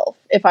myself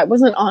if I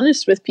wasn't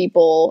honest with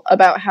people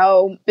about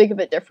how big of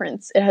a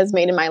difference it has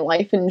made in my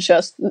life in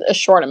just a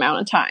short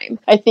amount of time.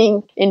 I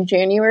think in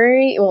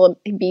January, it will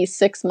be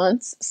 6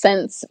 months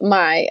since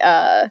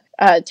my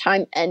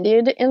time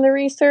ended in the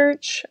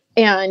research.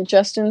 And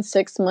just in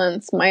 6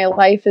 months, my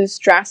life is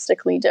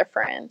drastically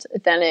different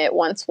than it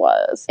once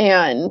was.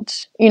 And,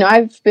 you know,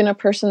 I've been a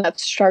person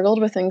that's struggled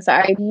with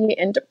anxiety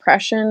and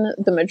depression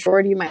the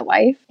majority of my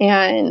life.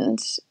 And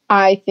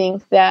I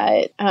think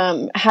that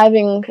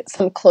having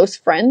some close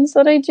friends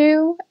that I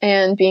do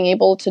and being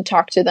able to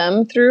talk to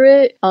them through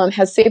it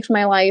has saved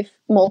my life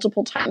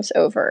multiple times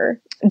over.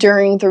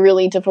 During the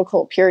really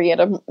difficult period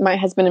of my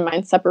husband and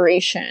my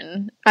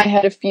separation, I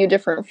had a few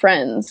different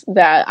friends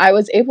that I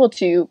was able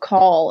to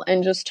call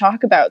and just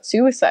talk about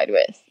suicide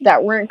with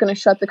that weren't going to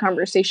shut the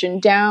conversation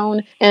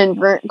down and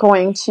weren't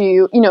going to,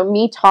 you know,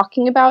 me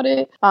talking about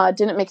it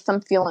didn't make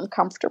them feel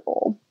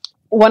uncomfortable.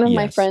 One of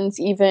my friends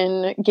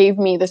even gave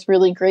me this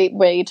really great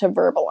way to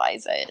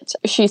verbalize it.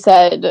 She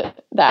said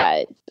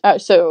that,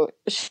 so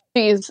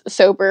she's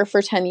sober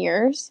for 10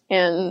 years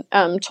and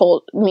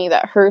told me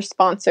that her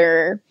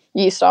sponsor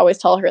used to always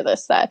tell her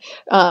this, that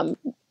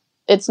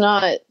it's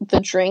not the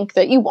drink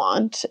that you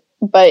want,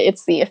 but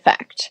it's the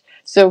effect.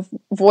 So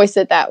voice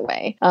it that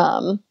way.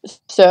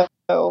 So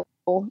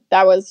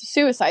that was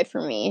suicide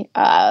for me.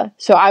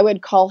 So I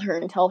would call her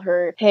and tell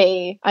her,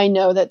 hey, I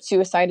know that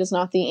suicide is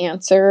not the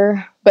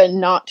answer, but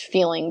not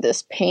feeling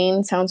this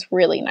pain sounds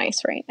really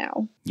nice right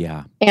now.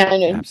 Yeah,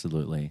 and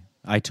absolutely.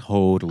 I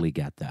totally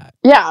get that.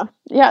 Yeah.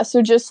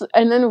 So just,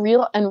 and then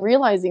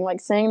realizing, like,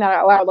 saying that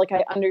out loud, like,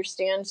 I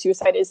understand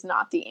suicide is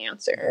not the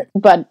answer,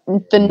 but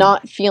the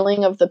not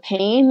feeling of the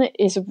pain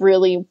is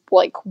really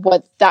like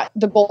what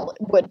the goal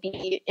would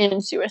be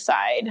in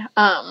suicide.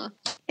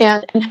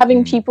 And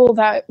having people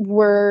that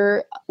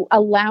were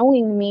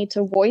allowing me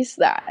to voice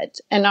that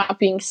and not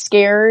being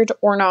scared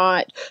or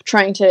not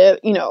trying to,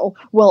 you know,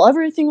 well,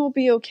 everything will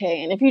be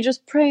okay. And if you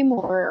just pray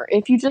more,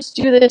 if you just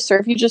do this, or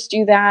if you just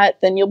do that,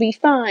 then you'll be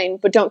fine.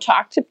 But don't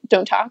talk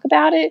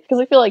about it. Because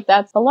I feel like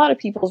that's a lot of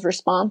people's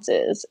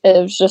responses.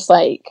 It's just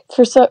like,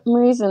 for some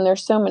reason,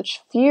 there's so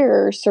much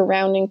fear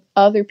surrounding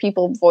other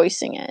people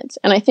voicing it.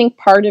 And I think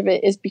part of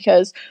it is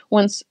because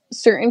once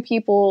certain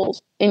people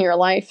in your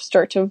life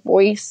start to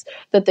voice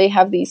that they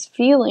have these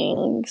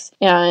feelings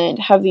and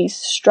have these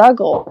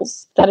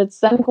struggles, that it's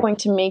then going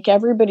to make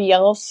everybody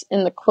else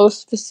in the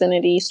close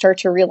vicinity start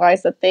to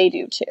realize that they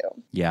do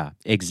too. Yeah,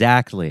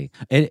 exactly.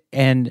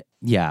 And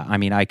yeah, I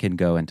mean, I can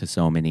go into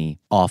so many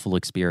awful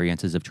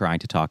experiences of trying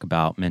to talk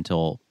about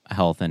mental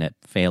health and it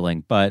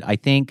failing. But I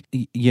think,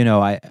 you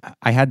know, I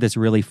had this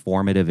really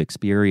formative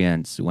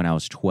experience when I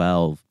was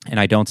 12. And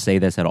I don't say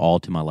this at all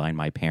to malign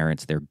my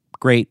parents. They're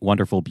great,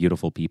 wonderful,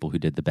 beautiful people who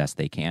did the best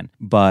they can.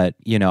 But,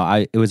 you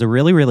know, it was a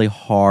really, really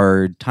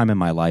hard time in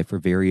my life for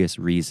various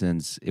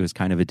reasons. It was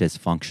kind of a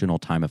dysfunctional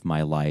time of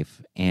my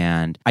life.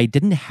 And I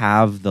didn't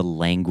have the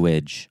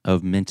language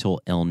of mental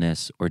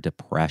illness or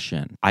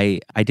depression.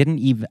 I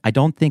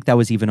don't think that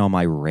was even on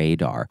my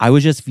radar. I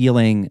was just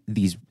feeling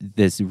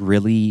this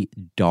really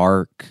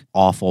dark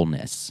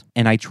awfulness.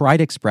 And I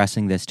tried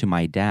expressing this to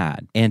my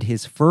dad. And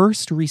his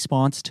first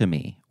response to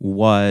me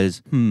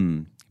was,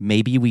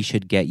 maybe we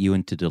should get you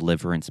into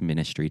deliverance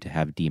ministry to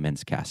have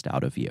demons cast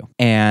out of you.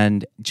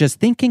 And just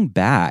thinking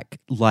back,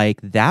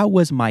 like that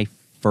was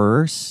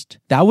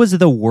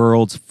the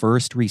world's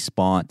first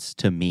response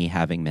to me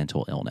having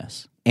mental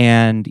illness.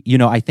 And, you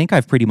know, I think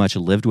I've pretty much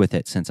lived with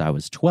it since I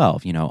was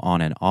 12, you know,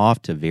 on and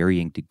off to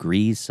varying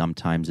degrees.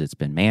 Sometimes it's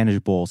been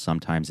manageable.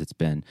 Sometimes it's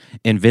been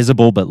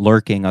invisible but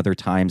lurking. Other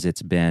times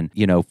it's been,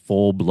 you know,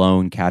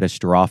 full-blown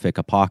catastrophic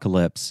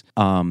apocalypse.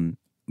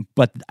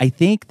 But I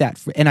think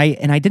that, and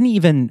I didn't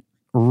even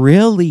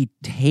really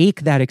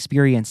take that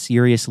experience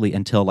seriously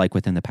until like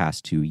within the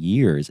past 2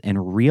 years,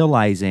 and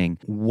realizing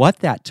what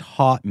that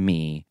taught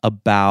me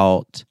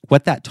about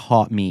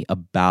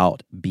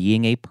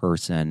being a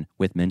person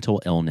with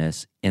mental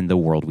illness in the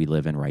world we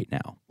live in right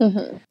now.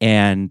 Mm-hmm.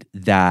 And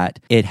that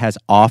it has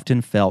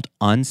often felt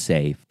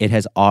unsafe, it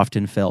has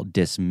often felt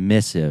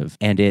dismissive,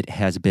 and it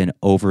has been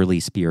overly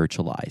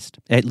spiritualized,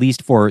 at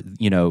least for,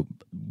 you know,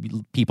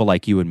 people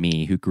like you and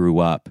me who grew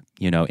up,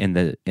 you know, in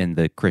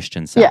the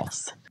Christian South.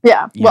 Yes.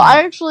 Yeah. Well,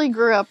 I actually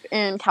grew up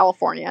in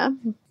California.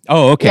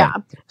 Oh, okay. Yeah.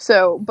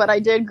 So, but I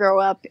did grow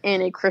up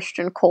in a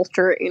Christian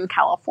culture in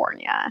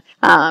California.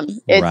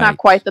 It's not Right.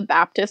 quite the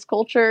Baptist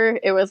culture.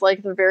 It was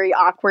like the very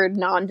awkward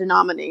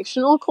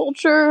non-denominational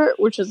culture,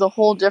 which is a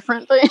whole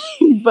different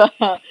thing, but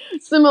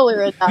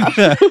similar enough.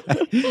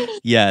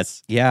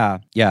 Yes. Yeah.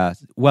 Yeah.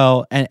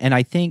 Well, and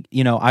I think,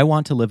 I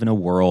want to live in a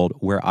world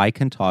where I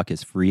can talk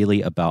as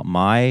freely about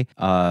my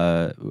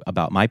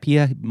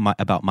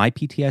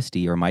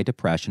PTSD or my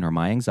depression or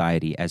my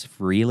anxiety as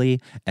freely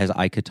as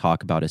I could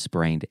talk about a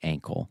sprained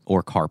ankle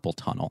or carpal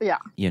tunnel. Yeah.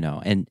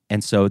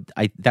 And so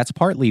that's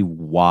partly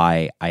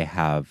why I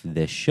have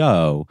this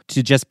show,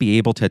 to just be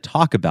able to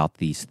talk about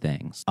these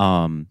things.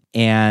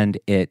 And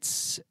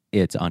it's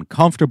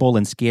uncomfortable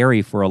and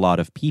scary for a lot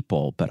of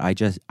people, but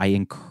I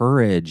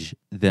encourage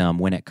them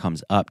when it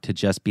comes up to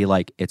just be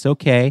like, it's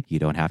okay. You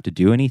don't have to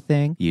do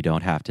anything. You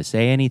don't have to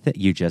say anything.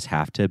 You just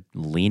have to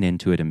lean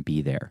into it and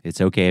be there.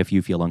 It's okay if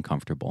you feel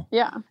uncomfortable.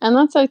 Yeah. And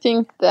that's, I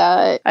think,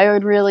 that I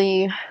would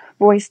really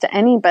voice to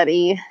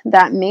anybody,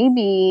 that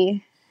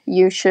maybe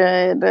you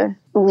should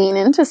lean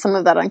into some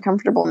of that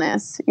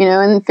uncomfortableness,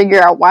 and figure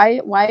out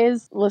why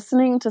is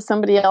listening to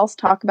somebody else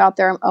talk about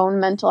their own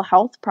mental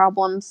health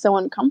problems so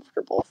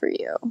uncomfortable for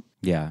you.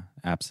 Yeah,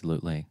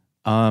 absolutely.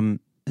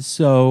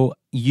 So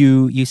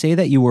you say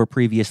that you were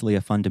previously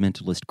a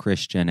fundamentalist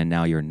Christian and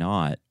now you're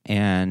not.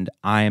 And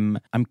I'm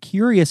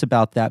curious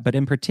about that, but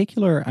in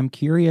particular, I'm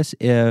curious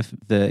if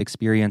the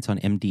experience on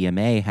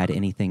MDMA had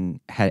anything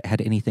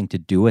to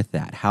do with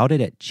that. How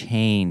did it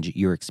change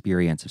your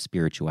experience of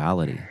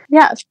spirituality?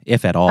 Yeah.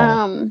 If at all.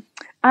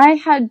 I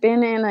had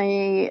been in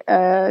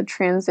a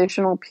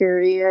transitional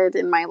period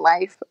in my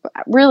life,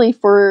 really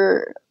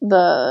for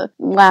the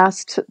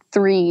last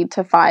 3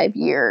 to 5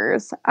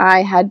 years.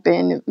 I had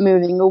been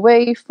moving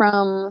away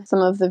from some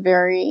of the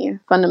very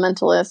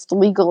fundamentalist,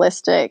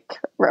 legalistic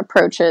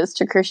approaches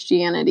to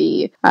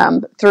Christianity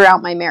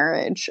throughout my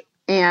marriage.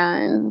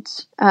 And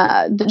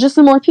just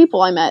the more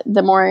people I met,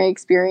 the more I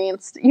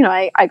experienced,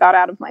 I got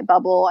out of my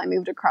bubble. I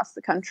moved across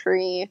the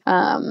country,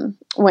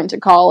 went to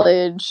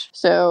college.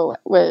 So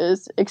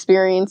was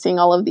experiencing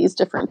all of these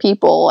different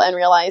people and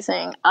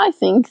realizing, I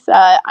think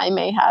that I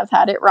may have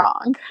had it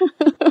wrong.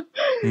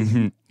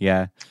 Mm-hmm.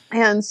 Yeah.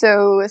 And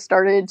so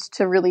started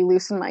to really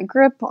loosen my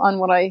grip on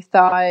what I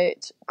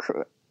thought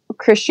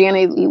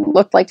Christianity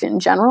looked like in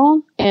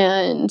general,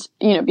 and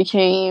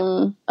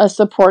became a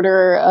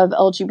supporter of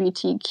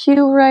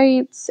LGBTQ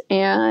rights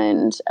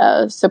and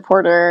a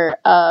supporter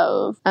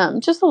of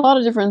just a lot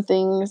of different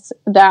things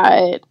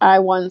that I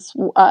once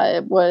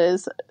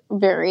was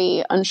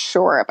very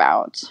unsure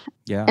about.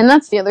 Yeah. And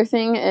that's the other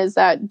thing, is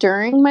that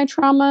during my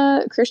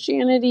trauma,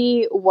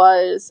 Christianity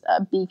was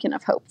a beacon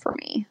of hope for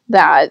me,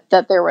 that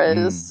there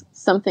was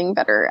something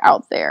better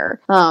out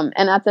there.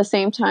 And at the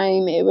same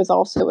time, it was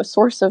also a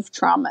source of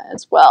trauma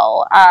as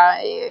well.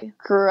 I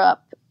grew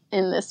up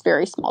in this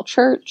very small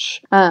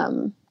church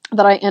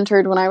that I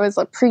entered when I was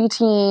a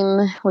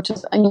preteen, which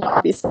is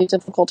obviously a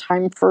difficult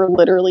time for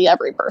literally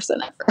every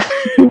person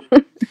ever.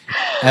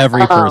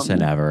 Every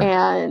person ever.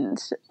 And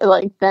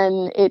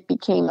then it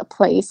became a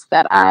place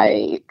that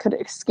I could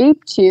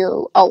escape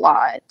to a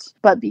lot.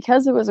 But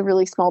because it was a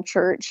really small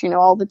church,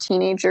 all the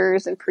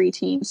teenagers and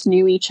preteens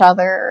knew each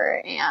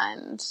other,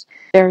 and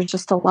there's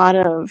just a lot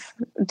of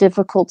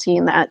difficulty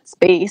in that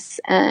space.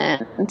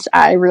 And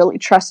I really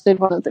trusted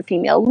one of the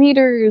female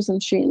leaders,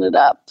 and she ended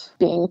up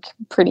being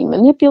pretty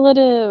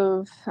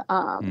manipulative.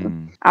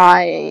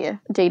 I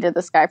dated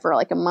this guy for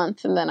like a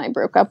month, and then I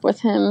broke up with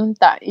him.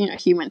 That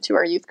he went to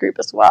our youth group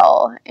as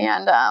well,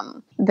 and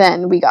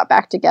then we got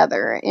back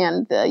together,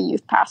 and the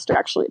youth pastor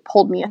actually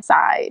pulled me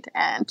aside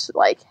and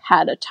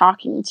had a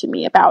talking to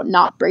me about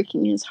not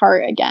breaking his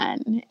heart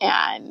again,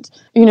 and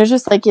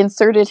just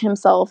inserted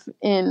himself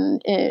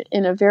in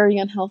a very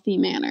unhealthy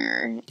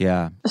manner.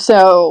 Yeah.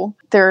 So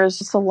there's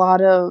just a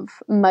lot of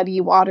muddy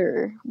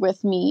water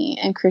with me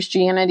and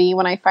Christianity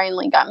when I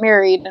finally got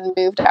married and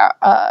moved out,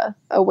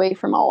 away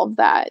from all of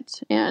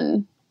that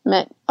and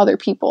met other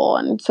people.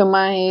 And so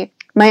my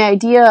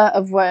idea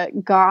of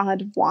what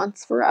God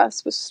wants for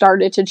us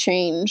started to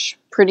change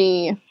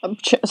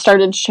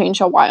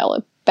a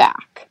while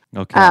back.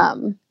 Okay.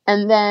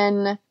 And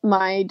then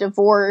my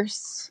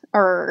divorce,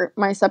 or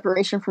my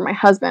separation from my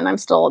husband, I'm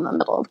still in the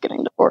middle of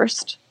getting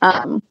divorced,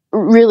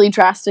 really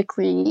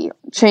drastically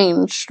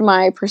changed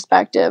my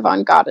perspective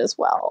on God as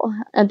well.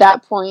 At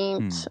that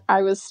point,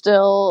 I was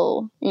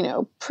still,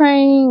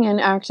 praying and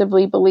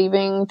actively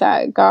believing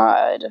that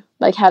God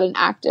had an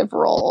active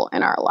role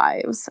in our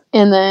lives.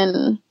 And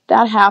then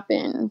that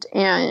happened,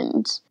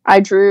 and I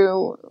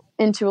drew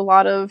into a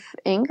lot of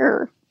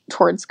anger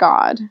towards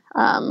God.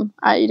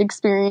 I'd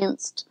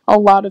experienced a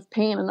lot of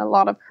pain and a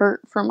lot of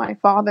hurt from my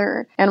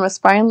father, and was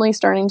finally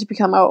starting to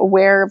become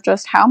aware of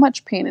just how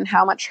much pain and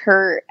how much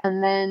hurt.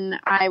 And then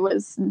I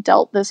was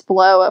dealt this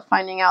blow of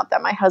finding out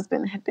that my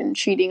husband had been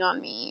cheating on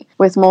me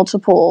with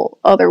multiple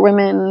other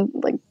women,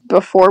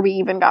 before we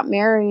even got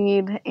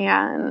married.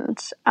 And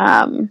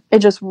it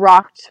just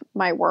rocked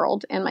my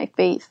world and my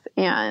faith.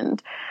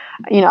 And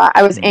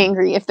I was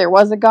angry. If there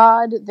was a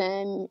God,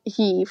 then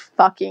he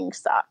fucking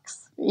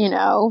sucks.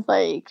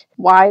 Like,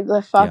 why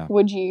the fuck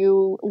would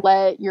you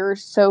let your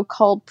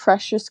so-called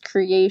precious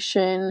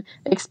creation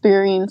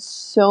experience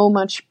so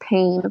much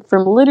pain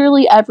from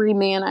literally every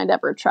man I'd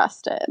ever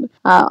trusted?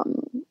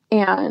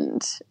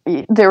 And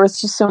there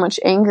was just so much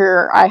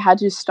anger. I had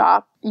to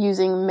stop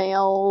using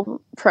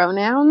male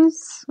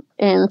pronouns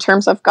in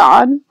terms of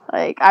God.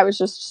 Like, I was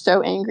just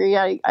so angry.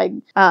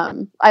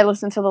 I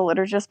listened to the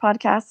Liturgist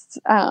podcasts.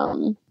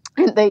 And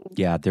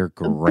they're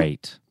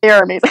great.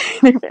 They're amazing.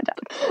 They're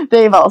fantastic.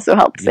 They've also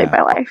helped save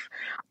my life.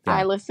 Yeah.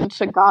 I listened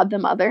to God the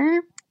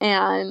Mother,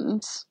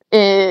 and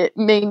it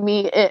made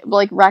me,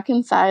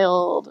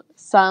 reconciled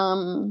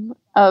some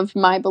of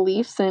my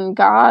beliefs in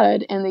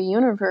God and the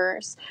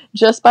universe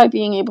just by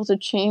being able to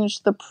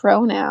change the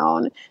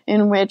pronoun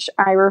in which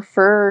I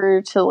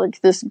refer to,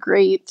 like, this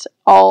great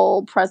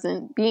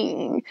all-present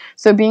being.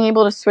 So being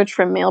able to switch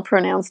from male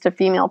pronouns to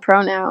female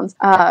pronouns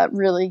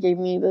really gave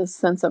me this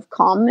sense of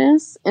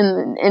calmness,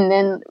 and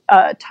then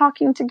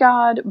talking to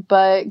God,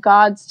 but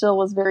God still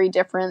was very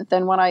different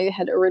than what I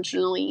had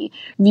originally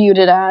viewed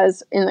it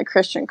as in the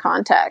Christian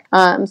context.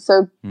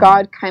 So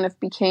God kind of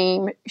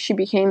became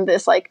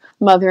this, like,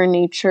 Mother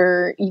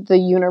Nature, the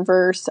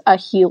universe, a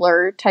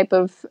healer type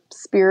of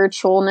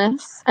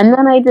spiritualness. And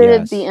then I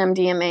did the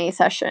MDMA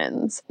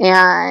sessions,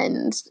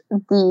 and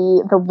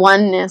the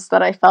oneness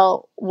that I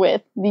felt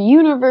with the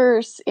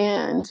universe.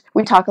 And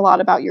we talk a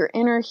lot about your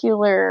inner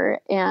healer,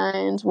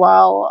 and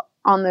while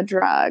on the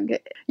drug,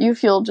 you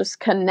feel just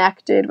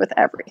connected with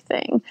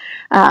everything.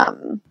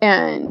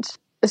 And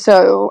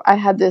so I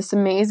had this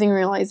amazing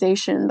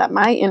realization that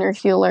my inner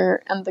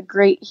healer and the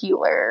great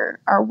healer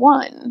are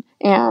one.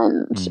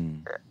 And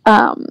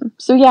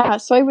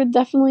so I would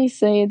definitely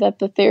say that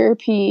the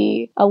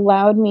therapy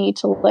allowed me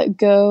to let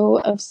go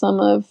of some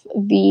of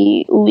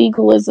the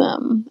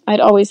legalism I'd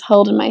always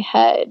held in my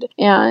head,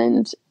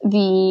 and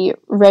the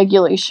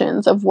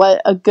regulations of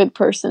what a good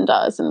person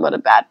does and what a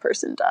bad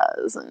person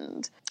does,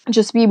 and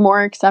just be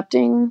more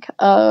accepting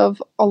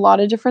of a lot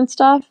of different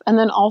stuff, and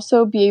then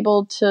also be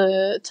able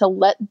to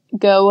let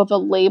go of a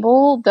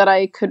label that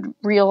I could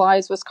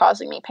realize was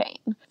causing me pain.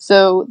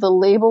 So the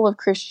label of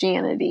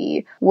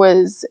Christianity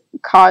was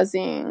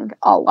causing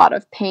a lot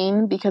of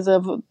pain because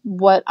of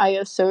what I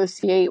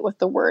associate with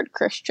the word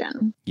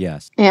Christian.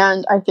 Yes.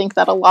 And I think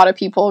that a lot of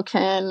people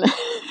can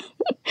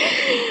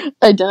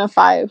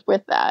identify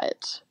with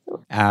that.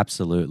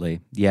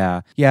 Absolutely.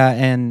 Yeah. Yeah.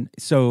 And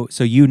so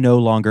you no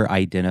longer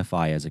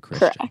identify as a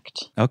Christian.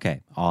 Correct.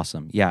 Okay.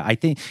 Awesome. Yeah. I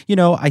think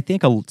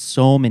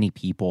so many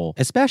people,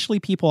 especially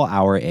people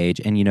our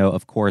age, and,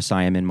 of course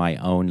I am in my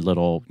own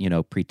little,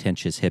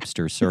 pretentious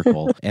hipster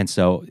circle. And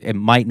so it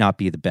might not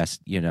be the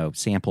best,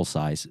 sample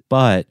size,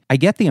 but I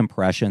get the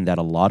impression that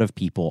a lot of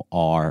people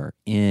are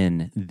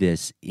in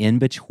this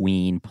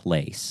in-between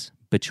place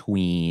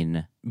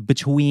between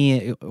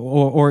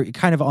or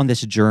kind of on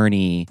this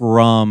journey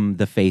from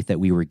the faith that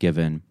we were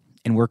given,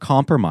 and we're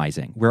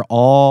compromising. We're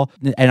all,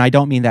 and I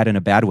don't mean that in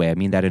a bad way, I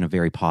mean that in a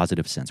very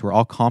positive sense. We're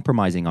all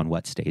compromising on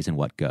what stays and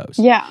what goes.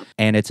 Yeah.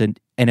 And it's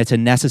a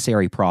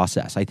necessary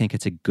process. I think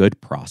it's a good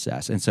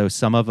process. And so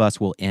some of us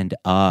will end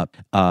up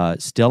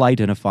still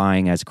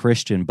identifying as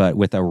Christian, but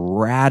with a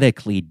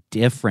radically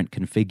different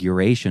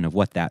configuration of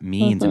what that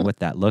means and what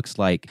that looks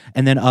like.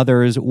 And then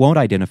others won't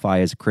identify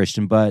as a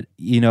Christian. But,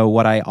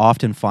 what I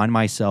often find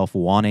myself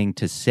wanting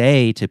to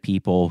say to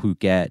people who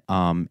get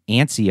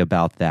antsy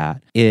about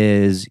that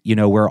is,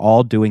 we're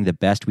all doing the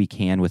best we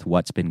can with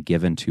what's been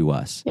given to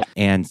us. Yeah.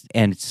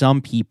 And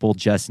some people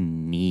just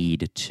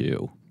need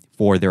to,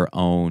 for their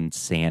own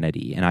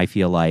sanity. And I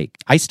feel like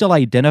I still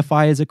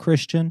identify as a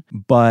Christian,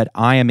 but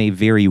I am a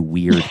very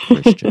weird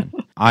Christian.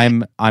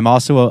 I'm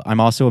also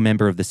a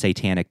member of the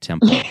Satanic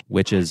Temple,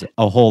 which is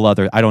a whole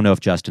other. I don't know if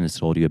Justin has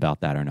told you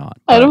about that or not.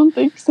 But, I don't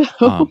think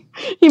so.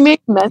 He may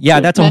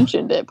have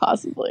mentioned it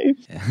possibly.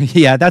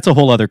 Yeah, that's a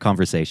whole other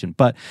conversation.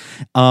 But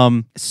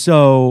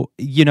so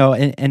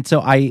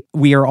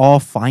we are all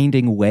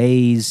finding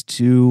ways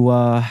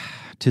to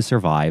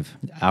survive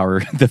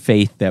the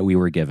faith that we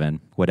were given,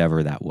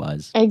 whatever that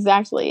was.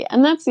 Exactly.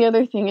 And that's the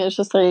other thing, is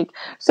just like,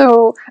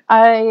 so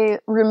I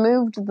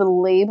removed the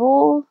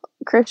label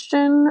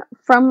Christian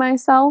from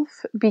myself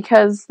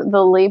because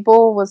the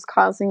label was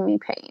causing me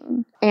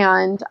pain.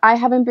 And I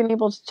haven't been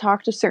able to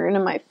talk to certain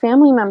of my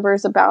family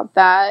members about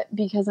that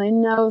because I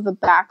know the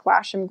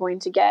backlash I'm going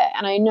to get.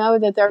 And I know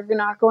that they're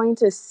not going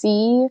to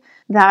see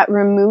that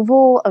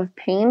removal of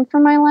pain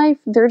from my life.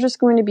 They're just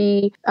going to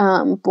be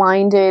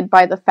blinded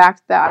by the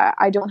fact that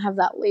I don't have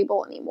that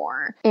label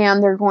anymore.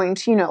 And they're going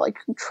to,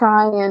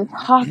 try and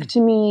talk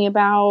to me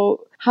about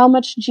how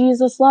much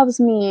Jesus loves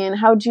me and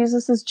how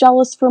Jesus is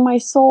jealous for my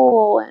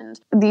soul and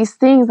these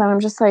things. And I'm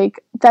just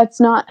like, that's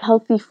not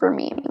healthy for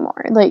me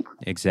anymore. Like,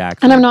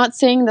 exactly. And I'm not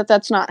saying that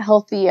that's not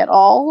healthy at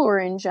all or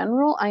in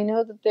general. I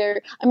know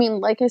that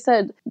like I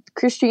said,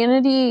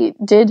 Christianity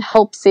did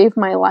help save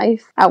my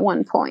life at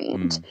one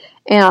point.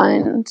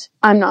 And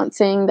I'm not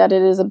saying that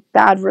it is a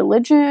bad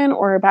religion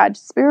or a bad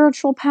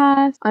spiritual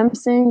path. I'm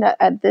saying that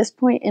at this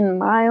point in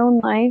my own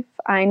life,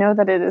 I know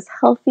that it is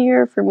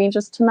healthier for me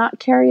just to not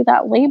carry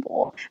that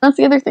label. That's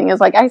the other thing is,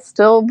 like, I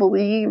still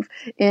believe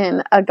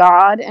in a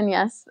God, and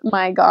yes,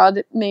 my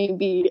God may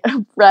be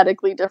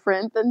radically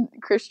different than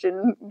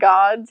Christian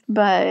gods,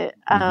 but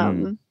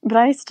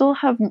I still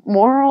have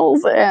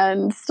morals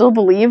and still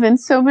believe in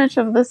so much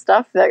of the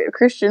stuff that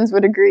Christians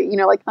would agree. You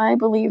know, like, I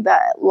believe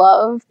that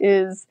love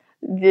is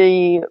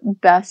the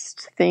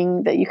best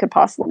thing that you could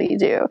possibly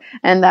do,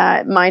 and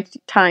that my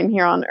time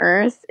here on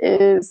earth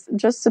is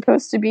just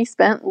supposed to be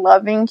spent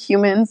loving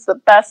humans the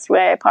best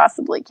way I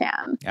possibly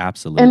can.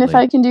 Absolutely. And if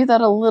I can do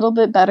that a little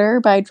bit better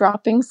by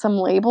dropping some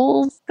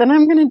labels, then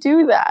I'm going to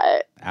do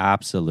that.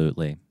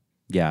 Absolutely.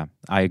 Yeah,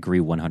 I agree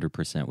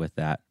 100% with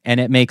that. And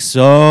it makes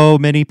so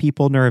many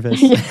people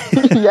nervous.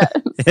 Yes.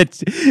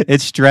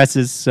 It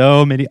stresses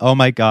so many. Oh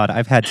my God,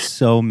 I've had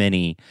so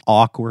many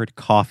awkward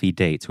coffee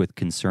dates with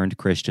concerned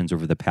Christians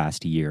over the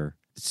past year.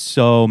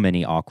 So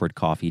many awkward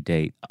coffee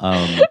date.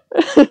 And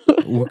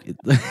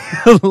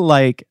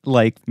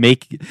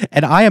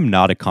I am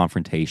not a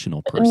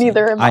confrontational person.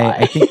 Neither am I.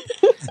 I think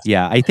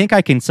yeah, I think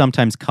I can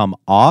sometimes come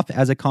off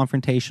as a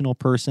confrontational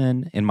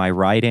person in my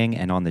writing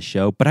and on the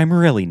show, but I'm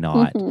really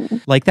not.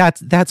 Like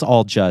that's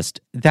all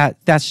just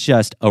that's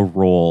just a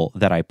role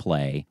that I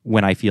play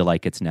when I feel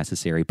like it's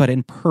necessary. But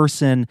in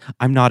person,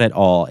 I'm not at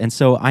all. And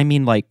so I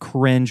mean, like,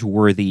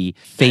 cringe-worthy,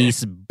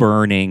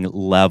 face-burning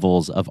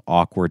levels of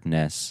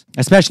awkwardness,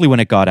 especially when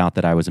it got out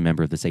that I was a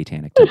member of the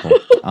Satanic Temple.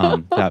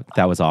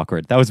 That was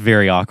awkward. That was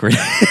very awkward.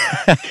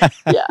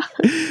 Yeah.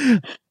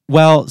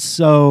 Well,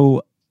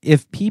 so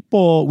if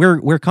people,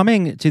 we're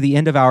coming to the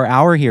end of our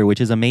hour here,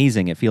 which is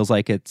amazing. It feels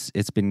like it's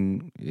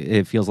been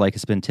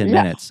 10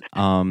 minutes.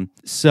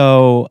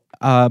 So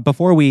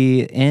before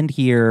we end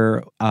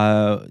here,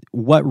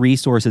 what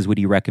resources would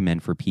you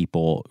recommend for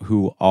people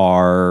who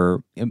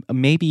are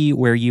maybe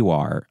where you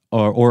are,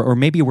 or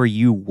maybe where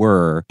you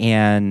were,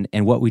 and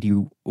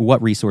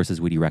what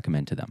resources would you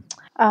recommend to them?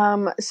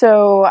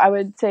 So I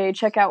would say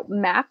check out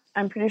MAP.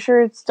 I'm pretty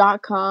sure it's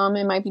 .com.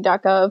 It might be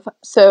 .gov.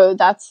 So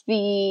that's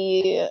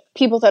the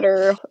people that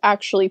are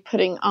actually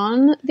putting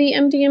on the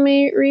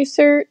MDMA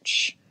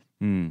research.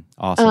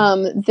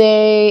 Awesome.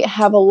 They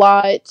have a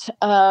lot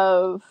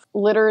of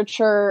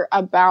literature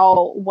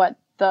about what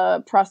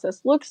the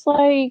process looks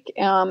like,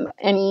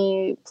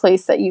 any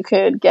place that you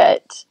could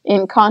get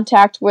in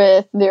contact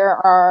with. There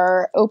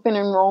are open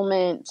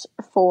enrollment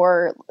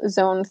for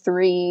Zone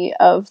 3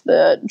 of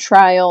the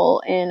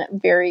trial in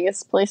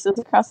various places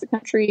across the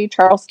country.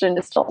 Charleston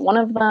is still one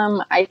of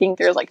them. I think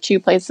there's like 2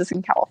 places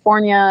in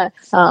California,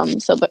 so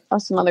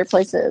some other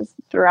places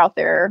throughout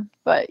there.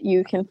 But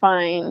you can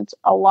find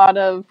a lot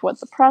of what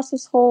the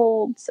process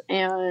holds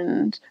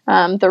and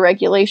the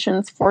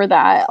regulations for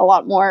that, a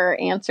lot more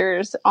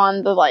answers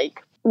on the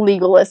like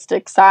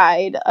legalistic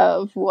side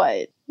of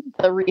what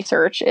the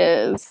research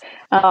is.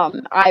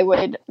 I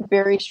would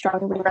very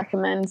strongly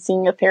recommend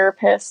seeing a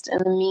therapist. In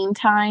the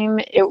meantime,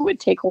 it would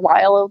take a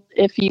while.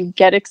 If you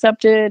get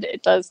accepted,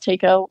 it does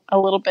take a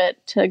little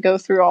bit to go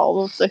through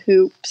all of the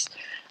hoops.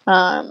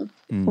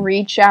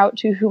 Reach out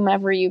to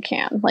whomever you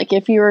can. Like,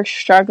 if you are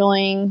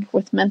struggling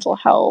with mental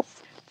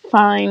health,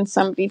 find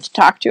somebody to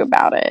talk to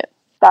about it.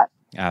 That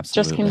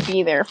just can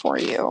be there for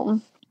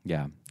you.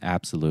 Yeah,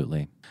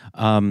 absolutely.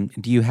 Do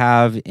you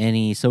have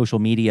any social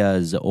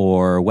medias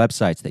or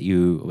websites that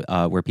you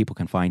where people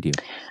can find you?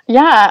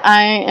 Yeah,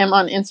 I am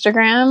on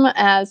Instagram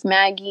as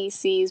Maggie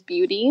Sees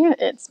Beauty.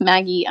 It's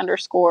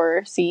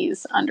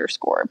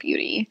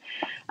Maggie_Sees_beauty.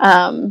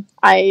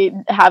 I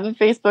have a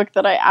Facebook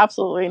that I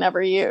absolutely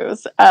never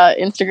use.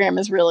 Instagram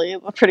is really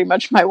pretty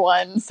much my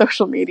one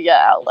social media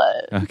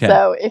outlet. Okay.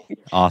 So if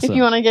Awesome.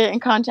 you want to get in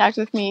contact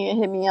with me,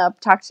 hit me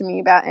up, talk to me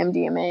about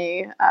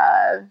MDMA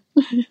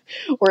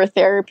or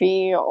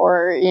therapy,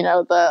 or, you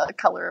know, the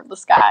color of the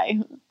sky.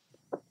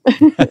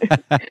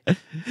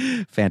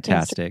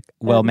 Fantastic.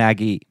 Well,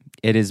 Maggie,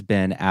 it has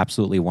been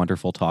absolutely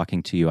wonderful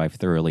talking to you. I've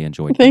thoroughly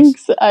enjoyed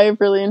Thanks. this. I've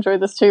really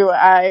enjoyed this too.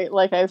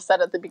 Like I've said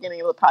at the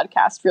beginning of the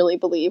podcast, really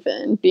believe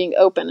in being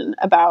open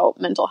about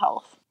mental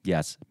health.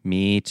 Yes,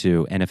 me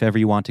too. And if ever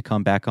you want to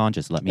come back on,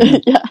 just let me know.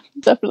 Yeah,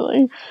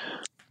 definitely.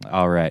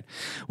 All right.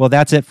 Well,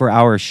 that's it for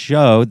our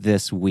show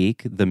this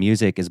week. The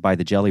music is by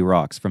the Jelly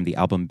Rocks from the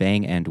album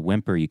Bang and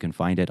Whimper. You can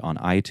find it on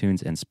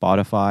iTunes and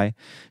Spotify.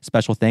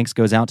 Special thanks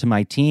goes out to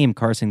my team,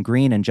 Carson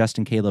Green and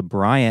Justin Caleb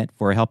Bryant,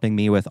 for helping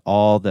me with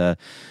all the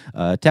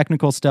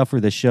technical stuff for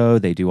the show.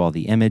 They do all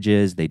the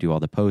images, they do all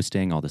the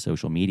posting, all the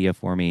social media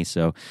for me.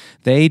 So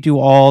they do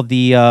all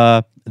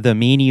the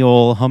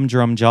menial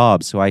humdrum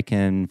job, so I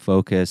can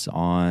focus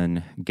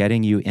on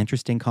getting you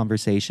interesting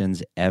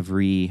conversations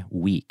every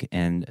week.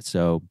 And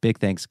so big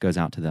thanks goes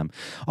out to them.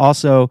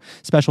 Also,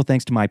 special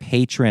thanks to my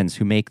patrons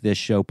who make this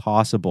show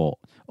possible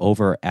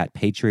over at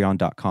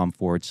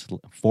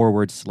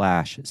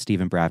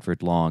patreon.com/Stephen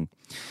Bradford Long.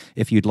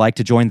 If you'd like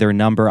to join their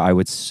number, I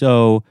would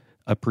so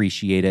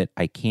appreciate it.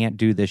 I can't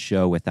do this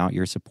show without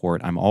your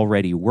support. I'm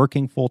already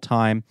working full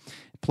time,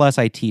 Plus,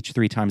 I teach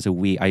 3 times a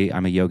week.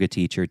 I'm a yoga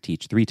teacher,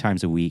 teach 3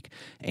 times a week,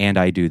 and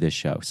I do this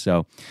show.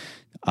 So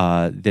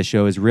this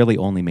show is really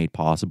only made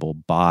possible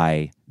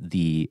by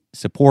the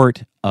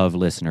support of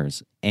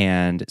listeners.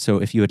 And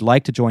so if you would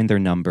like to join their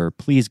number,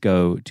 please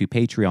go to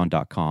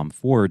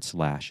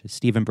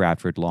patreon.com/Stephen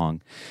Bradford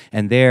Long.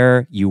 And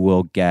there you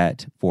will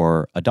get,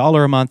 for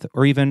 $1 a month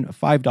or even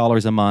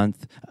 $5 a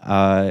month,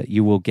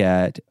 you will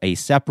get a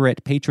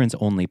separate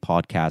patrons-only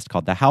podcast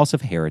called The House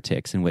of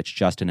Heretics, in which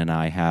Justin and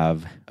I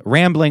have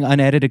rambling,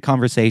 unedited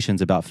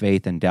conversations about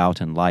faith and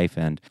doubt and life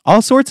and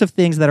all sorts of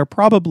things that are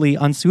probably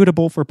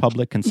unsuitable for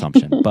public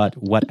consumption, but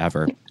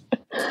whatever.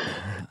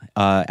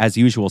 As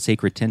usual,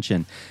 Sacred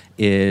Tension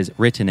is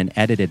written and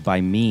edited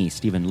by me,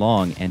 Stephen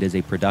Long, and is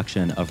a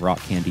production of Rock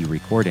Candy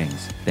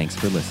Recordings. Thanks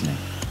for listening.